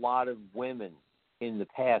been a lot of women in the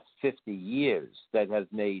past 50 years that have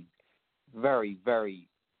made very, very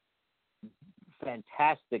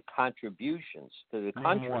fantastic contributions to the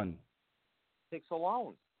country. Name one. Politics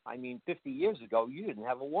alone. I mean, 50 years ago, you didn't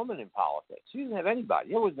have a woman in politics. You didn't have anybody.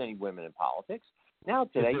 There wasn't any women in politics. Now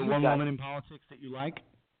today, is there one woman in politics that you like?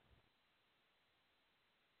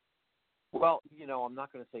 Well, you know, I'm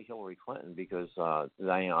not going to say Hillary Clinton because I'm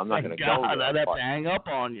not going to go there. I'd have to hang up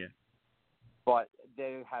on you. But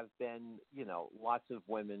there have been, you know, lots of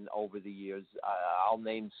women over the years. I'll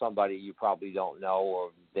name somebody you probably don't know, or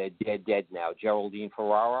they're dead now. Geraldine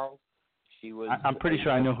Ferraro. She was. I'm pretty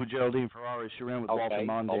sure I know who Geraldine Ferraro is. She ran with Walter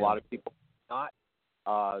Mondale. A lot of people not.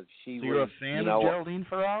 So you're a fan of Geraldine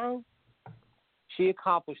Ferraro? She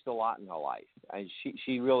accomplished a lot in her life, and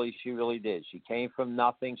she really did. She came from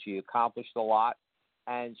nothing. She accomplished a lot,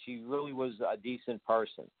 and she really was a decent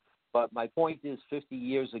person. But my point is, 50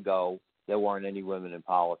 years ago, there weren't any women in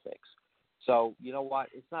politics. So you know what?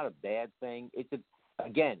 It's not a bad thing.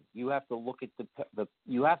 Again, you have to look at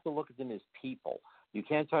you have to look at them as people. You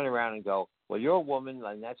can't turn around and go, well, you're a woman,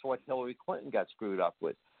 and that's what Hillary Clinton got screwed up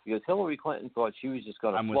with. Because Hillary Clinton thought she was just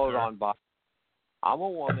going to float on by. I'm a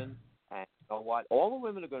woman, and you know what? All the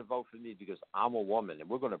women are going to vote for me because I'm a woman, and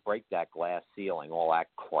we're going to break that glass ceiling, all that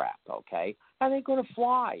crap, okay? And they're going to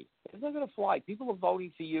fly. They're going to fly. People are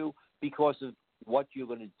voting for you because of what you're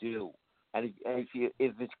going to do. And if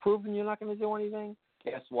it's proven you're not going to do anything,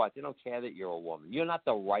 guess what? They don't care that you're a woman. You're not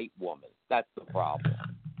the right woman. That's the problem.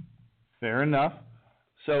 Fair enough.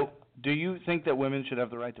 So, do you think that women should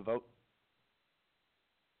have the right to vote?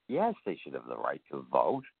 Yes, they should have the right to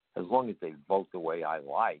vote, as long as they vote the way I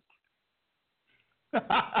like.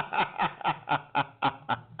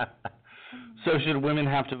 So, should women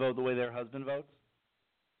have to vote the way their husband votes?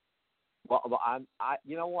 Well,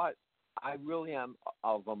 you know what? I really am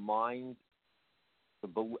of a mind,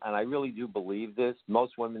 and I really do believe this.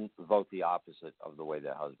 Most women vote the opposite of the way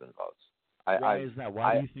their husband votes. Why is that?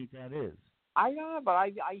 Why do you think that is? I don't know, but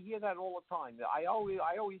I hear that all the time. I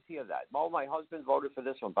always hear that. Oh, my husband voted for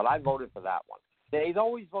this one, but I voted for that one. They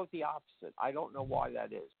always vote the opposite. I don't know why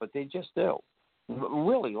that is, but they just do.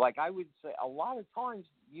 Really, like I would say, a lot of times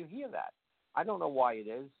you hear that. I don't know why it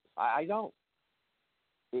is. I don't.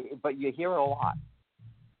 But you hear it a lot.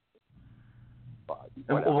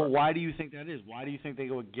 Well, why do you think that is? Why do you think they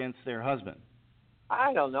go against their husband?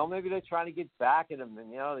 I don't know. Maybe they're trying to get back at him,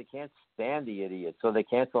 and they can't stand the idiot, so they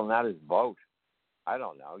cancel him out his vote. I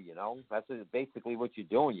don't know. That's basically what you're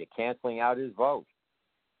doing. You're canceling out his vote.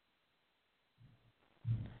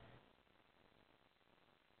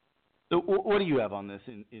 So, what do you have on this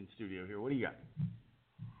in studio here? What do you got?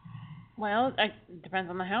 Well, it depends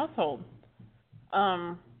on the household.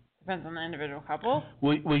 Depends on the individual couple.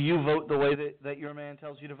 Will you vote the way that your man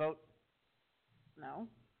tells you to vote? No.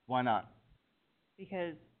 Why not?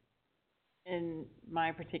 Because in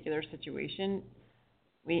my particular situation,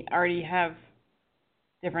 we already have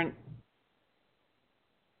different,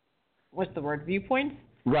 viewpoints?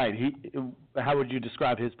 Right. How would you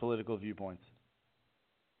describe his political viewpoints?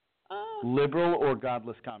 Liberal or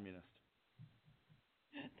godless communist?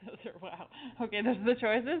 Those are, wow. Okay, those are the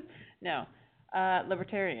choices? No.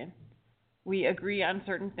 Libertarian. We agree on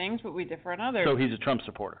certain things, but we differ on others. So he's a Trump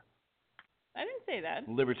supporter? I didn't say that.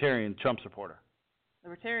 Libertarian, Trump supporter.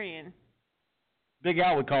 Libertarian. Big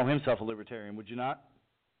Al would call himself a libertarian, would you not?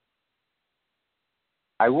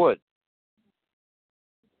 I would.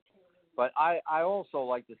 But I also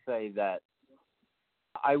like to say that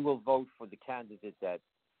I will vote for the candidate that,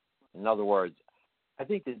 in other words, I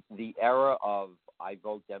think that the era of I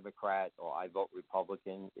vote Democrat or I vote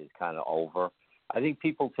Republican is kind of over. I think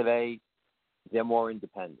people today, they're more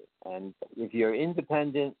independent. And if you're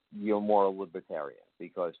independent, you're more libertarian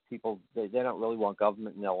because people, they don't really want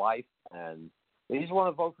government in their life. And They just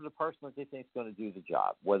want to vote for the person that they think is going to do the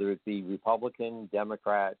job, whether it be Republican,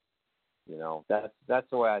 Democrat. You know, that's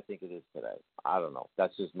the way I think it is today. I don't know.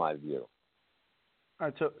 That's just my view. All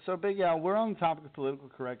right, so Big Al, we're on the topic of political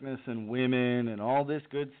correctness and women and all this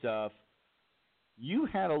good stuff. You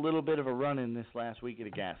had a little bit of a run-in this last week at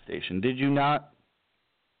a gas station, did you not?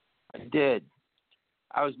 I did.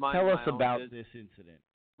 I was minding Tell us my own about business. this incident.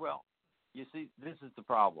 Well, you see, this is the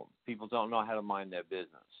problem. People don't know how to mind their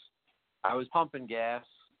business. I was pumping gas,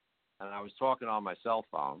 and I was talking on my cell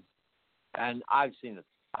phone, and I've seen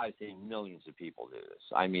millions of people do this.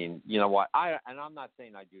 I mean, you know what? I'm not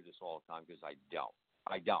saying I do this all the time because I don't.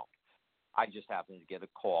 I just happened to get a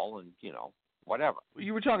call and, you know, whatever.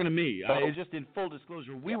 You were talking to me. Just in full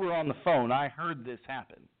disclosure, we were on the phone. I heard this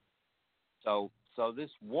happen. So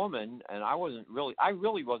this woman, and I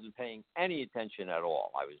really wasn't paying any attention at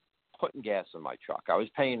all. I was putting gas in my truck. I was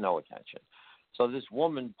paying no attention. So this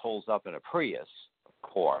woman pulls up in a Prius, of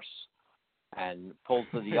course, and pulls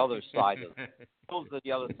to the other side of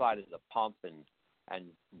the pump and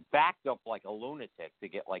backed up like a lunatic to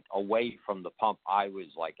get like away from the pump I was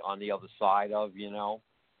like on the other side of, you know.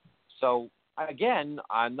 So again,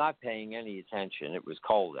 I'm not paying any attention. It was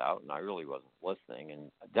cold out and I really wasn't listening. And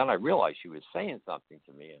then I realized she was saying something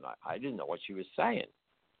to me and I didn't know what she was saying.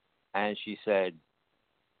 And she said,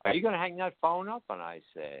 "Are you going to hang that phone up?" And I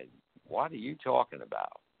said, "What are you talking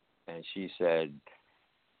about?" And she said,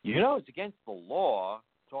 "You know, it's against the law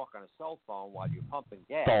to talk on a cell phone while you're pumping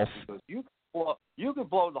gas. False. Because you could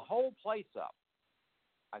blow the whole place up."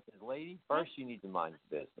 I said, "Lady, first you need to mind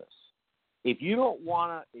your business. If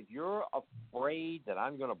you're afraid that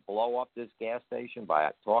I'm going to blow up this gas station by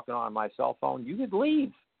talking on my cell phone, you could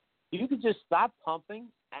leave. You could just stop pumping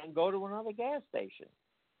and go to another gas station."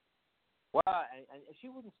 Well, and she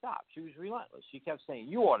wouldn't stop. She was relentless. She kept saying,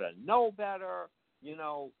 "You ought to know better. You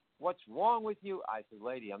know, what's wrong with you?" I said,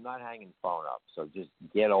 "Lady, I'm not hanging the phone up, so just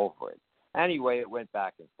get over it." Anyway, it went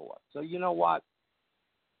back and forth. So you know what?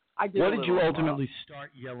 What did you ultimately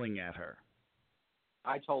start yelling at her?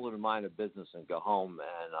 I told her to mind her business and go home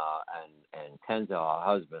and tend to her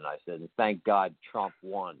husband. I said, "And thank God Trump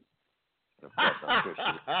won." And of course, I'm sure she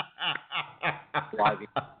was driving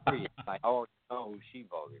free. I already know who she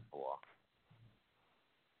voted for.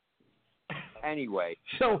 Anyway.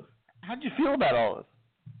 So, how'd you feel about all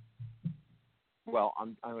this? Well,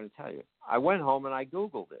 I'm going to tell you. I went home and I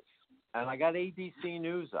Googled this, and I got ABC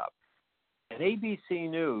News up. And ABC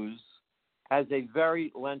News has a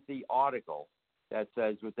very lengthy article that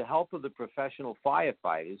says, with the help of the professional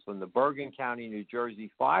firefighters from the Bergen County, New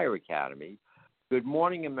Jersey Fire Academy, Good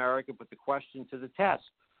Morning America put the question to the test.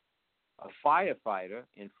 A firefighter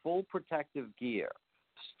in full protective gear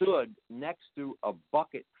stood next to a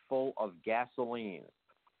bucket full of gasoline,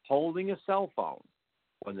 holding a cell phone.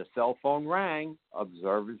 When the cell phone rang,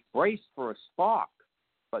 observers braced for a spark,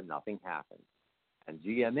 but nothing happened. And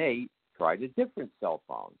GMA tried a different cell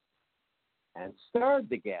phone and stirred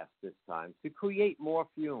the gas this time to create more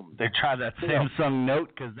fumes. They tried that Samsung Note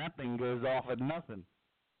because that thing goes off at nothing.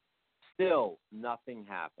 Still, nothing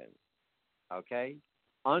happened. Okay?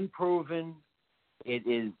 Unproven. It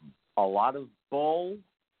is a lot of bull.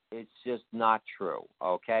 It's just not true.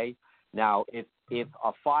 Okay? Now, if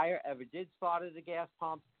a fire ever did start at a gas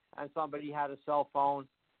pump and somebody had a cell phone,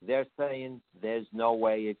 they're saying there's no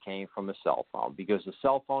way it came from a cell phone because a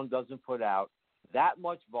cell phone doesn't put out that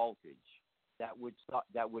much voltage that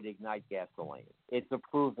would ignite gasoline. It's a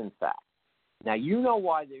proven fact. Now, you know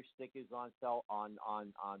why there's stickers on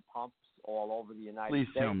pumps all over the United States?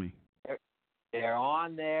 Please tell me. They're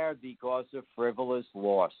on there because of frivolous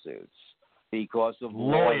lawsuits, because of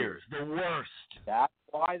lawyers. The worst. That's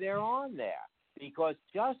why they're on there. Because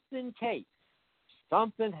just in case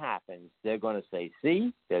something happens, they're going to say,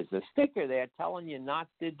 "See, there's a sticker there telling you not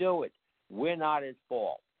to do it. We're not at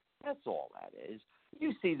fault." That's all that is.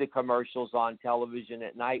 You see the commercials on television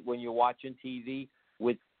at night when you're watching TV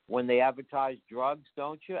when they advertise drugs,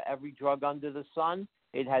 don't you? Every drug under the sun,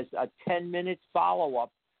 it has a 10-minute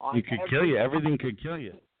follow-up on it could kill you. Everything could kill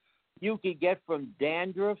you. You could get from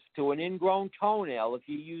dandruff to an ingrown toenail if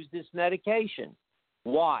you use this medication.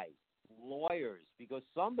 Why? Lawyers, because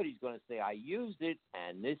somebody's going to say, "I used it,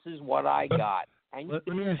 and this is what I got." And let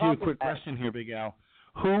me ask you a quick question here, Big Al.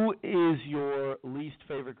 Who is your least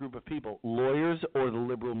favorite group of people, lawyers or the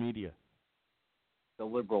liberal media? The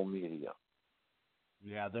liberal media.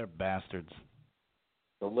 Yeah, they're bastards.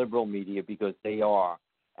 The liberal media, because they are,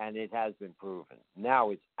 and it has been proven. Now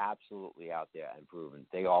it's absolutely out there and proven.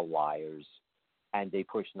 They are liars, and they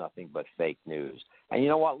push nothing but fake news. And you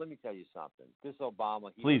know what? Let me tell you something. This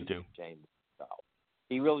Obama, he Please really do. should be ashamed of himself.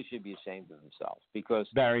 He really should be ashamed of himself because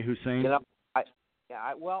Barry Hussein. You know,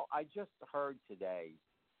 Yeah, I just heard today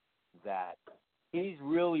that he's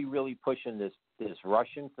really, really pushing this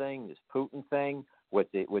Russian thing, this Putin thing with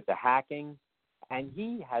the hacking, and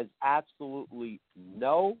he has absolutely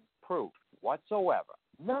no proof whatsoever,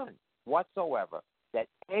 none whatsoever, that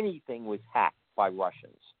anything was hacked by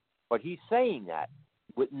Russians. But he's saying that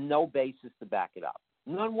with no basis to back it up,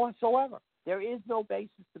 none whatsoever. There is no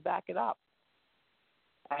basis to back it up,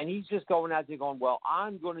 and he's just going out there going, "Well,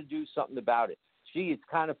 I'm going to do something about it." Gee, it's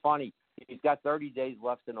kind of funny. He's got 30 days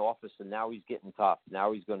left in office, and now he's getting tough.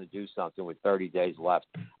 Now he's going to do something with 30 days left.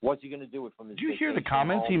 What's he going to do with from his? Did you hear the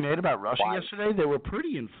comments he made about Russia yesterday? They were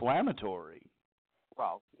pretty inflammatory.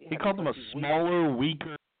 Well, he called them a smaller,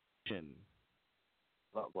 weaker nation.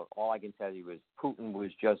 Look, all I can tell you is Putin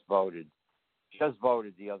was just voted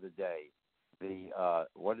the other day.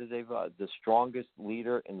 The strongest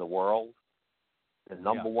leader in the world. The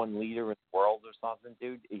number one leader in the world or something,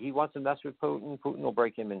 dude. He wants to mess with Putin. Putin will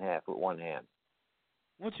break him in half with one hand.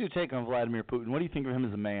 What's your take on Vladimir Putin? What do you think of him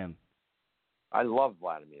as a man? I love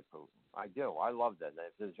Vladimir Putin. I do. I love that.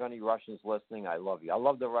 If there's any Russians listening, I love you. I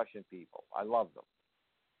love the Russian people. I love them.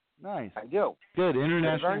 Nice. I do. Good.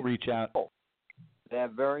 International reach out. They're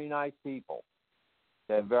very nice people.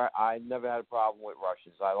 I never had a problem with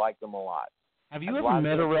Russians. I like them a lot. Have you ever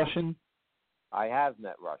met a Russian? I have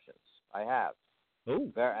met Russians. I have.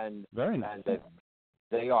 Oh, very nice. And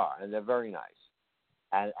they are, and they're very nice.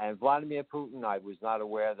 And Vladimir Putin, I was not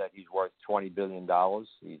aware that he's worth $20 billion.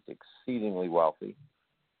 He's exceedingly wealthy,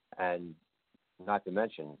 and not to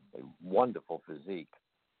mention a wonderful physique.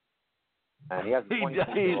 And he has a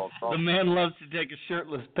 23-year-old girlfriend. The man loves to take a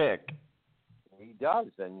shirtless pic. He does,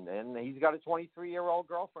 and he's got a 23-year-old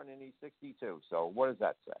girlfriend, and he's 62. So what does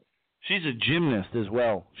that say? She's a gymnast as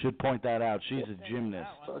well. Should point that out. She's a gymnast.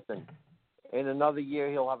 Listen, in another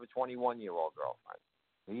year, he'll have a 21-year-old girlfriend.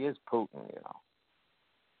 He is Putin, you know.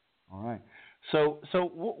 All right. So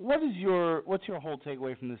what's your whole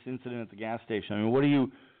takeaway from this incident at the gas station? I mean, what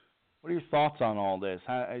are your thoughts on all this?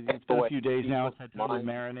 It's been a few days now. It's had time to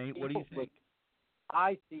marinate. What do you think?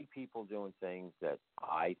 I see people doing things that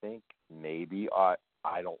I think maybe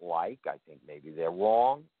I don't like. I think maybe they're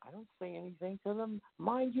wrong. I don't say anything to them.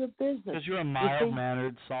 Mind your business. Because you're a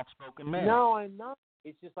mild-mannered, soft-spoken man. No, I'm not.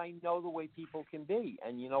 It's just I know the way people can be.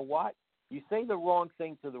 And you know what? You say the wrong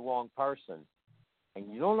thing to the wrong person,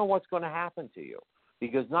 and you don't know what's going to happen to you.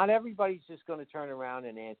 Because not everybody's just going to turn around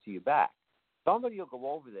and answer you back. Somebody will go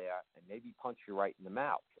over there and maybe punch you right in the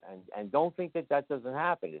mouth. And don't think that doesn't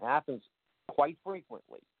happen. It happens quite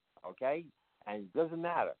frequently, okay? And it doesn't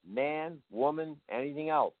matter. Man, woman, anything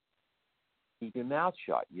else. Keep your mouth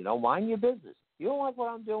shut. You know, mind your business. You don't like what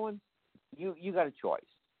I'm doing? You got a choice.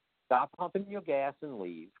 Stop pumping your gas and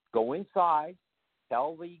leave. Go inside.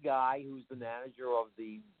 Tell the guy who's the manager of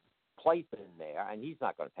the place in there, and he's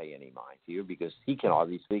not going to pay any mind to you because he can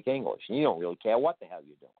hardly speak English, and you don't really care what the hell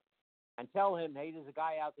you're doing. And tell him, hey, there's a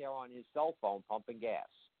guy out there on his cell phone pumping gas.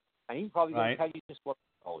 And he's probably going to tell you just what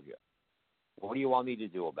I told you. What do you want me to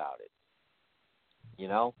do about it? You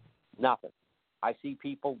know? Nothing. I see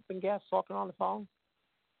people pumping gas talking on the phone.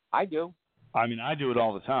 I do. I mean, I do it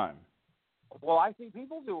all the time. Well, I see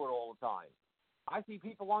people do it all the time. I see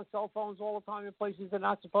people on cell phones all the time in places they're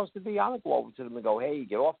not supposed to be. I don't go over to them and go, hey,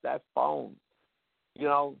 get off that phone. You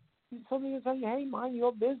know, somebody will tell you, hey, mind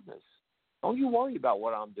your business. Don't you worry about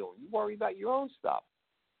what I'm doing. You worry about your own stuff.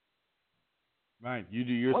 Right. You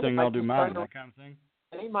do your thing, I'll do mine, that kind of thing.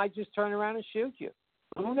 They might just turn around and shoot you.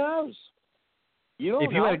 Who knows? You don't know.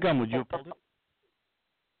 If you had a gun, would you have pulled it?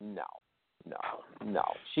 No.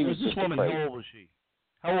 She was this woman, how old was she?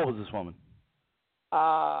 How old was this woman?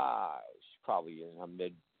 She's probably in her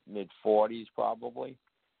mid-40s, probably.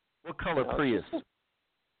 What color Prius?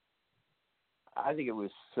 I think it was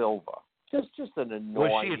silver. Just an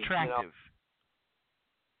annoying. Was she attractive? You know,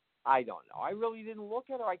 I don't know. I really didn't look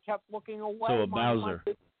at her. I kept looking away. So a Bowser.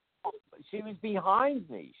 She was behind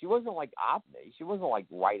me. She wasn't like me. She wasn't like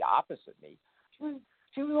right opposite me.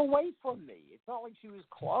 She was away from me. It's not like she was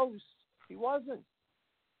close. She wasn't.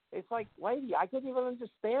 It's like, lady, I couldn't even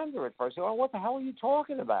understand her at first. I go, what the hell are you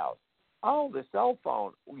talking about? Oh, the cell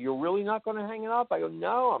phone. You're really not going to hang it up? I go,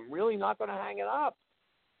 no, I'm really not going to hang it up.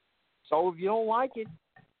 So if you don't like it,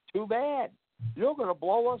 too bad. You're going to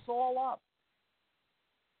blow us all up.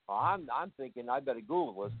 Well, I'm thinking I better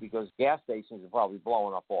Google this because gas stations are probably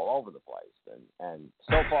blowing up all over the place. And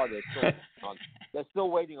so far they're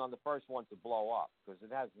still waiting on the first one to blow up because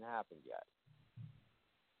it hasn't happened yet.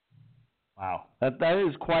 Wow. That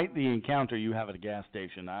is quite the encounter you have at a gas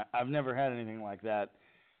station. I've never had anything like that.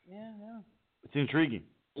 Yeah. It's intriguing.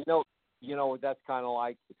 You know what that's kind of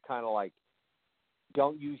like? It's kind of like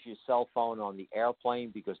don't use your cell phone on the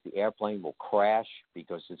airplane because the airplane will crash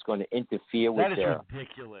because it's going to interfere with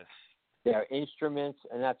ridiculous. Their instruments,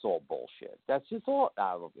 and that's all bullshit. That's just all.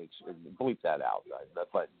 Bleep that out,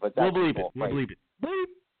 but that's we'll bleep it. All we'll bleep it.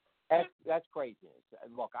 Bleep. That's crazy.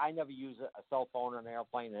 Look, I never use a cell phone on an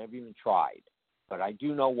airplane. I never even tried. But I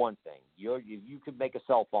do know one thing. You could make a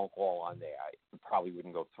cell phone call on there. It probably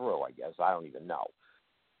wouldn't go through, I guess. I don't even know.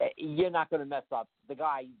 You're not going to mess up. The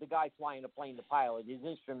guy flying the plane, the pilot, his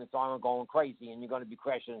instruments aren't going crazy, and you're going to be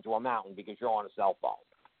crashing into a mountain because you're on a cell phone.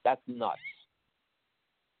 That's nuts.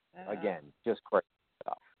 Again, just crazy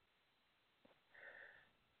stuff.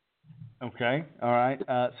 Okay, all right.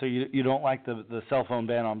 So you don't like the cell phone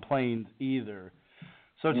ban on planes either.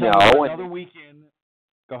 So tell me, another weekend.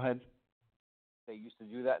 Go ahead. They used to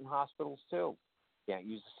do that in hospitals too. Can't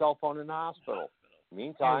use the cell phone in the hospital.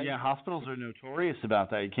 Meantime, yeah, hospitals are notorious about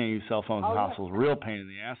that. You can't use cell phones in hospitals. Real pain in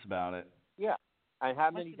the ass about it. Yeah, and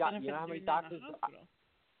how many doctors? You know how many doctors?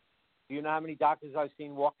 Do you know how many doctors I've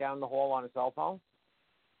seen walk down the hall on a cell phone?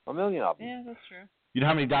 A million of them. Yeah, that's true. You know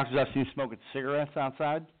how many doctors I've seen smoking cigarettes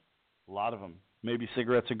outside? A lot of them. Maybe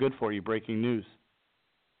cigarettes are good for you. Breaking news.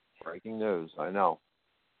 Breaking news. I know.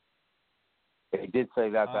 They did say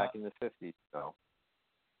that back in the 50s. So.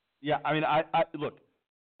 Yeah, I mean, I look.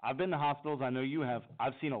 I've been to hospitals. I know you have.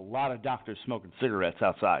 I've seen a lot of doctors smoking cigarettes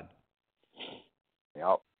outside.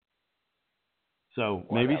 Yep. So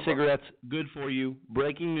maybe cigarettes good for you.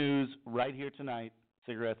 Breaking news right here tonight.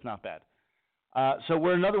 Cigarettes not bad. So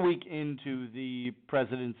we're another week into the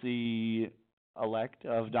presidency-elect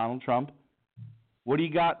of Donald Trump. What do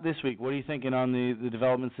you got this week? What are you thinking on the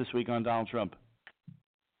developments this week on Donald Trump?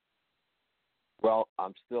 Well,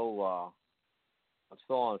 I'm still on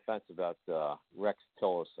the fence about Rex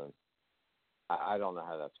Tillerson. I don't know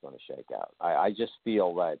how that's going to shake out. I just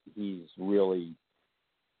feel that he's really,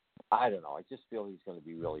 I don't know. I just feel he's going to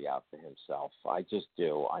be really out for himself. I just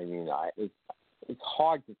do. I mean, it's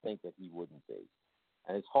hard to think that he wouldn't be.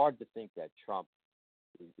 And it's hard to think that Trump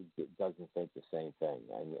doesn't think the same thing.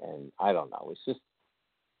 And I don't know. It's just,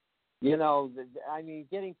 I mean,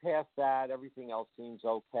 getting past that, everything else seems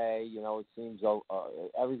okay. It seems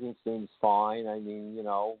everything seems fine. I mean,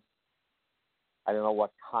 I don't know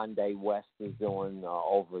what Kanye West is doing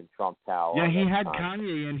over in Trump Tower. Yeah, he had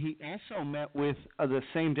Kanye, and he also met with the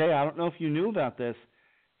same day. I don't know if you knew about this.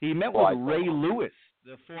 He met with Ray Lewis,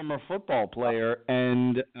 the former football player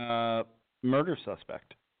and murder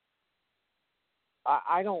suspect.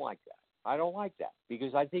 I don't like that. I don't like that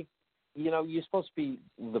because I think, you're supposed to be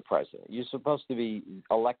the president. You're supposed to be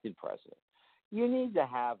elected president. You need to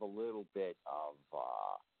have a little bit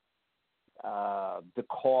of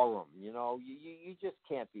decorum. You just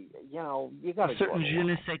can't be. You got to. A certain je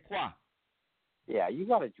ne sais quoi. Yeah, you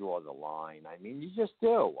got to draw the line. I mean, you just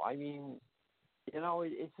do. I mean,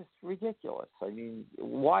 it's just ridiculous. I mean,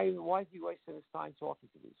 why is he wasting his time talking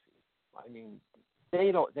to these people? I mean,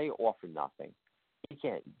 they offer nothing. You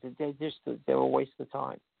can't. They're a waste of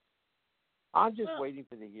time. I'm just waiting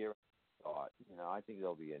for the hearing. I think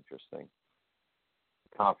they'll be interesting.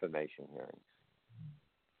 Confirmation hearings.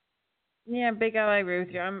 Yeah, Big Al, I agree with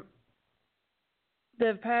you.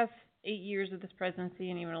 The past 8 years of this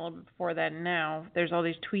presidency, and even a little bit before that, and now there's all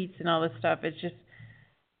these tweets and all this stuff. It's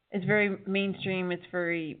very mainstream. It's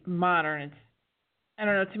very modern. I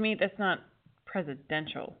don't know. To me, that's not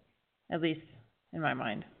presidential, at least in my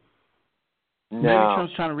mind. No. Maybe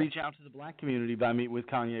Trump's trying to reach out to the black community by meeting with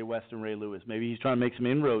Kanye West and Ray Lewis. Maybe he's trying to make some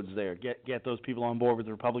inroads there, get those people on board with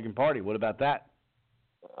the Republican Party. What about that?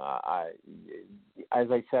 As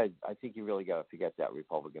I said, I think you really got to forget that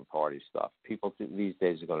Republican Party stuff. People these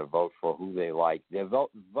days are going to vote for who they like.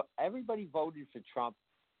 Everybody voted for Trump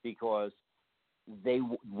because they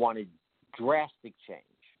wanted drastic change.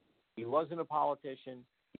 He wasn't a politician.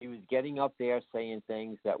 He was getting up there saying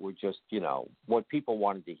things that were just, what people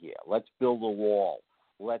wanted to hear. Let's build a wall.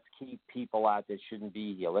 Let's keep people out that shouldn't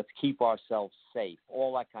be here. Let's keep ourselves safe.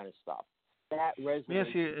 All that kind of stuff. That resonates. Let me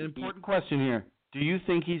ask you an important question here. Do you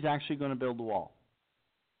think he's actually going to build the wall?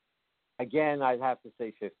 Again, I'd have to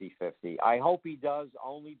say 50-50. I hope he does,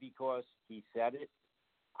 only because he said it.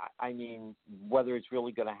 I mean, whether it's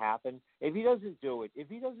really going to happen. If he doesn't do it, if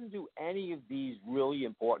he doesn't do any of these really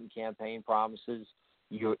important campaign promises,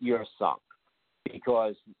 you're sunk,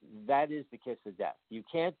 because that is the kiss of death. You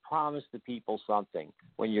can't promise the people something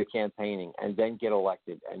when you're campaigning and then get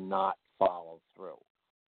elected and not follow through.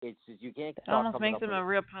 It's you can't. It almost makes him a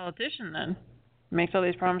real politician then. Makes all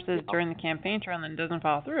these promises during the campaign trail and then doesn't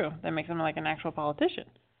follow through. That makes him like an actual politician.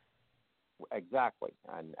 Exactly,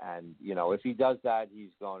 and if he does that,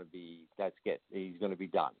 he's going to be. That's it. He's going to be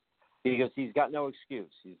done. Because he's got no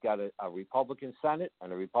excuse. He's got a Republican Senate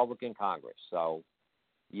and a Republican Congress. So,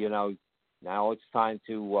 now it's time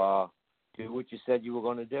to do what you said you were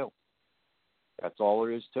going to do. That's all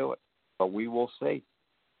there is to it. But we will see.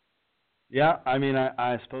 Yeah, I mean,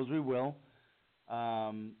 I suppose we will.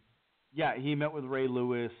 He met with Ray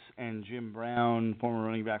Lewis and Jim Brown, former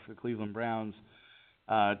running back for the Cleveland Browns,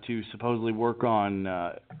 to supposedly work on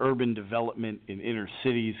urban development in inner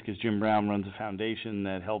cities, because Jim Brown runs a foundation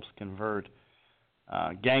that helps convert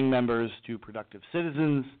gang members to productive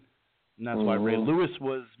citizens. And that's why Ray Lewis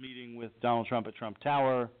was meeting with Donald Trump at Trump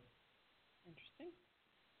Tower. Interesting.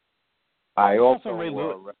 I also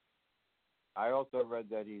read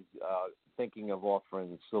that he's thinking of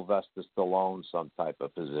offering Sylvester Stallone some type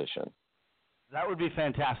of position. That would be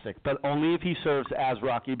fantastic, but only if he serves as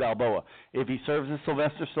Rocky Balboa. If he serves as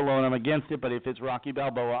Sylvester Stallone, I'm against it, but if it's Rocky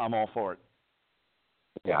Balboa, I'm all for it.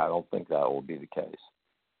 Yeah, I don't think that will be the case.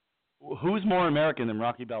 Who's more American than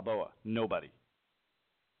Rocky Balboa? Nobody.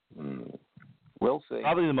 We'll see.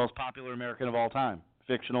 Probably the most popular American of all time,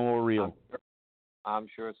 fictional or real. I'm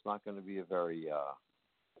sure it's not going to be a very,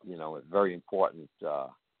 very important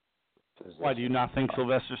position. Why, do you not think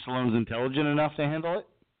Sylvester Stallone's intelligent enough to handle it?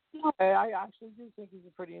 No, I actually do think he's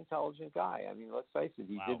a pretty intelligent guy. I mean, let's face it,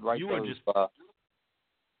 he did write those.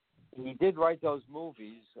 He did write those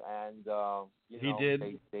movies, and he did.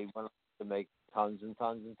 They went on to make tons and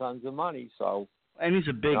tons and tons of money. So. And he's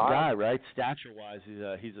a big guy, right? Stature-wise,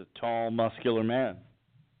 he's a tall, muscular man.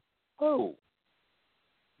 Who?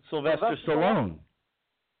 Sylvester Stallone.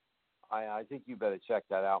 I think you better check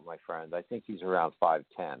that out, my friend. I think he's around 5'10".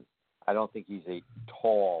 I don't think he's a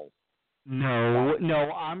tall. No,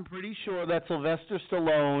 I'm pretty sure that Sylvester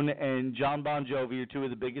Stallone and John Bon Jovi are two of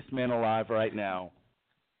the biggest men alive right now.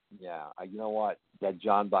 Yeah, you know what? That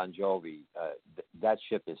John Bon Jovi, that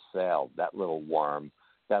ship has sailed. That little worm.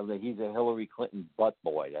 He's a Hillary Clinton butt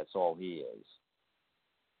boy. That's all he is.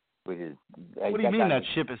 What do you mean that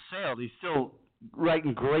ship has sailed? He's still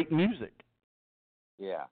writing great music.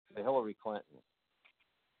 Yeah, the Hillary Clinton.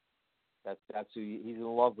 That's who he's in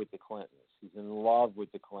love with. The Clintons. He's in love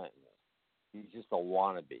with the Clintons. He's just a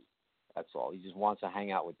wannabe. That's all. He just wants to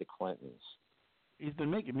hang out with the Clintons. He's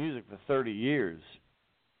been making music for 30 years.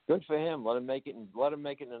 Good for him. Let him make it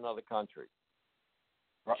in another country.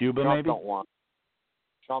 Cuba, Trump maybe.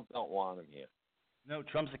 Trump don't want him here. No,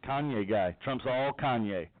 Trump's a Kanye guy. Trump's all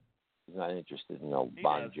Kanye. He's not interested in no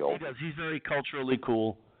Bon Jovi. He does. He's very culturally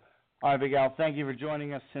cool. All right, Big Al, thank you for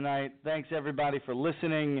joining us tonight. Thanks, everybody, for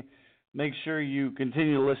listening. Make sure you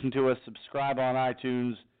continue to listen to us. Subscribe on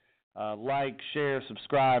iTunes. Like, share,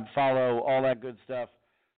 subscribe, follow, all that good stuff.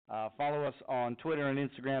 Follow us on Twitter and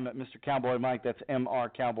Instagram at Mr. Cowboy Mike. That's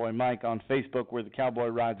Mr. Cowboy Mike. On Facebook, we're the Cowboy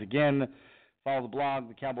Rides Again. Follow the blog,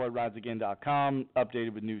 thecowboyridesagain.com,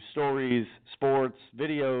 updated with news stories, sports,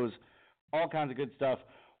 videos, all kinds of good stuff.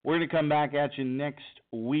 We're going to come back at you next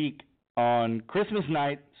week on Christmas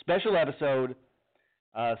night, special episode,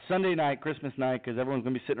 Sunday night, Christmas night, because everyone's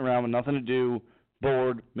going to be sitting around with nothing to do,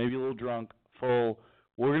 bored, maybe a little drunk, full.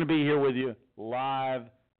 We're going to be here with you live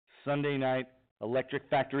Sunday night, Electric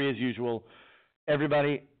Factory as usual.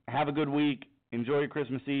 Everybody, have a good week. Enjoy your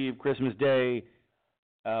Christmas Eve, Christmas Day.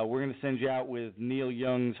 We're going to send you out with Neil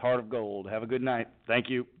Young's Heart of Gold. Have a good night. Thank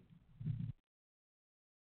you.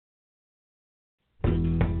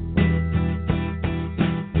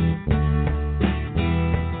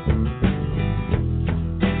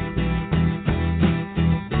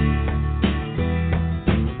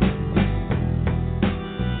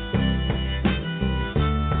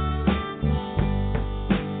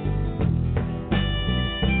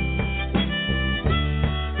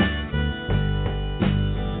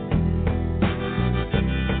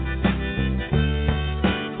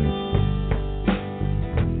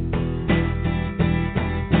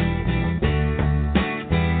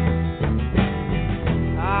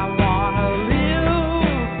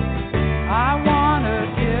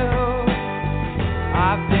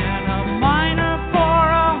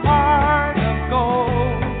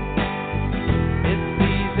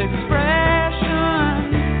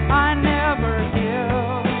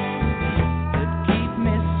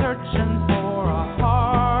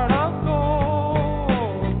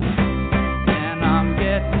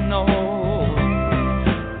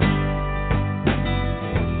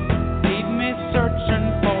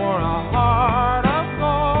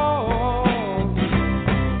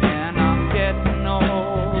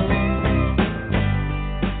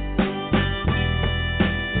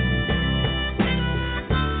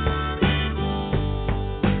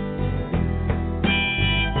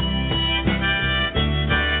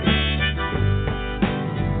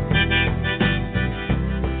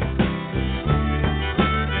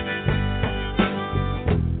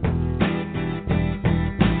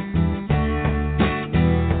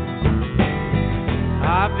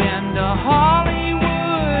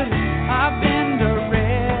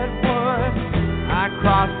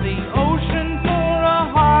 the ocean for a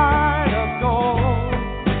heart of gold.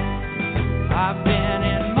 I've been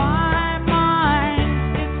in my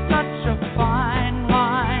mind, it's such a fine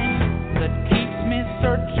line that keeps me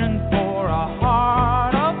searching for a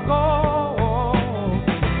heart of gold.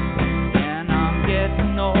 And I'm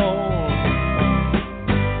getting old,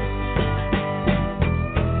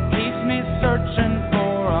 keeps me searching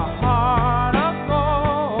for a heart of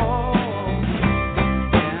gold.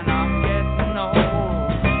 And I'm getting old.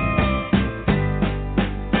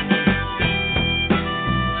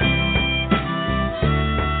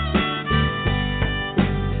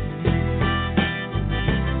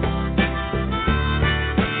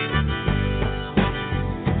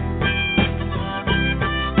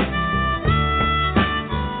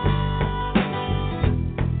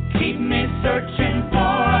 Keep me searching for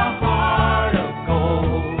a heart of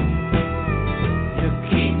gold. You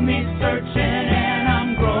keep me searching and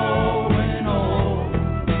I'm growing old.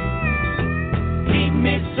 Keep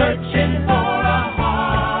me searching for a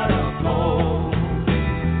heart of gold.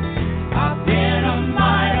 I've been a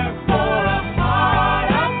miner for a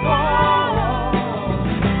heart of gold.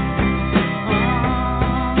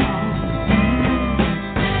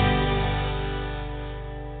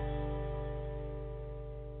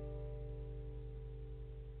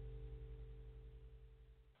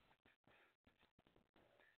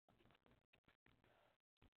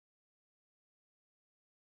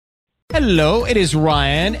 Hello, it is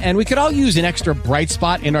Ryan, and we could all use an extra bright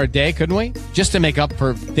spot in our day, couldn't we? Just to make up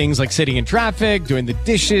for things like sitting in traffic, doing the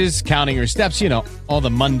dishes, counting your steps, you know, all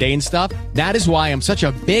the mundane stuff. That is why I'm such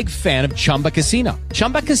a big fan of Chumba Casino.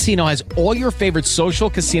 Chumba Casino has all your favorite social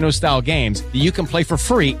casino-style games that you can play for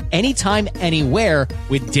free anytime, anywhere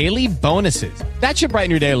with daily bonuses. That should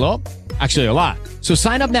brighten your day a little. Actually, a lot. So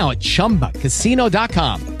sign up now at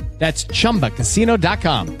ChumbaCasino.com. That's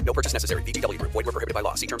ChumbaCasino.com. No purchase necessary. VGW Group. Void where prohibited by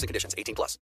law. See terms and conditions. 18+.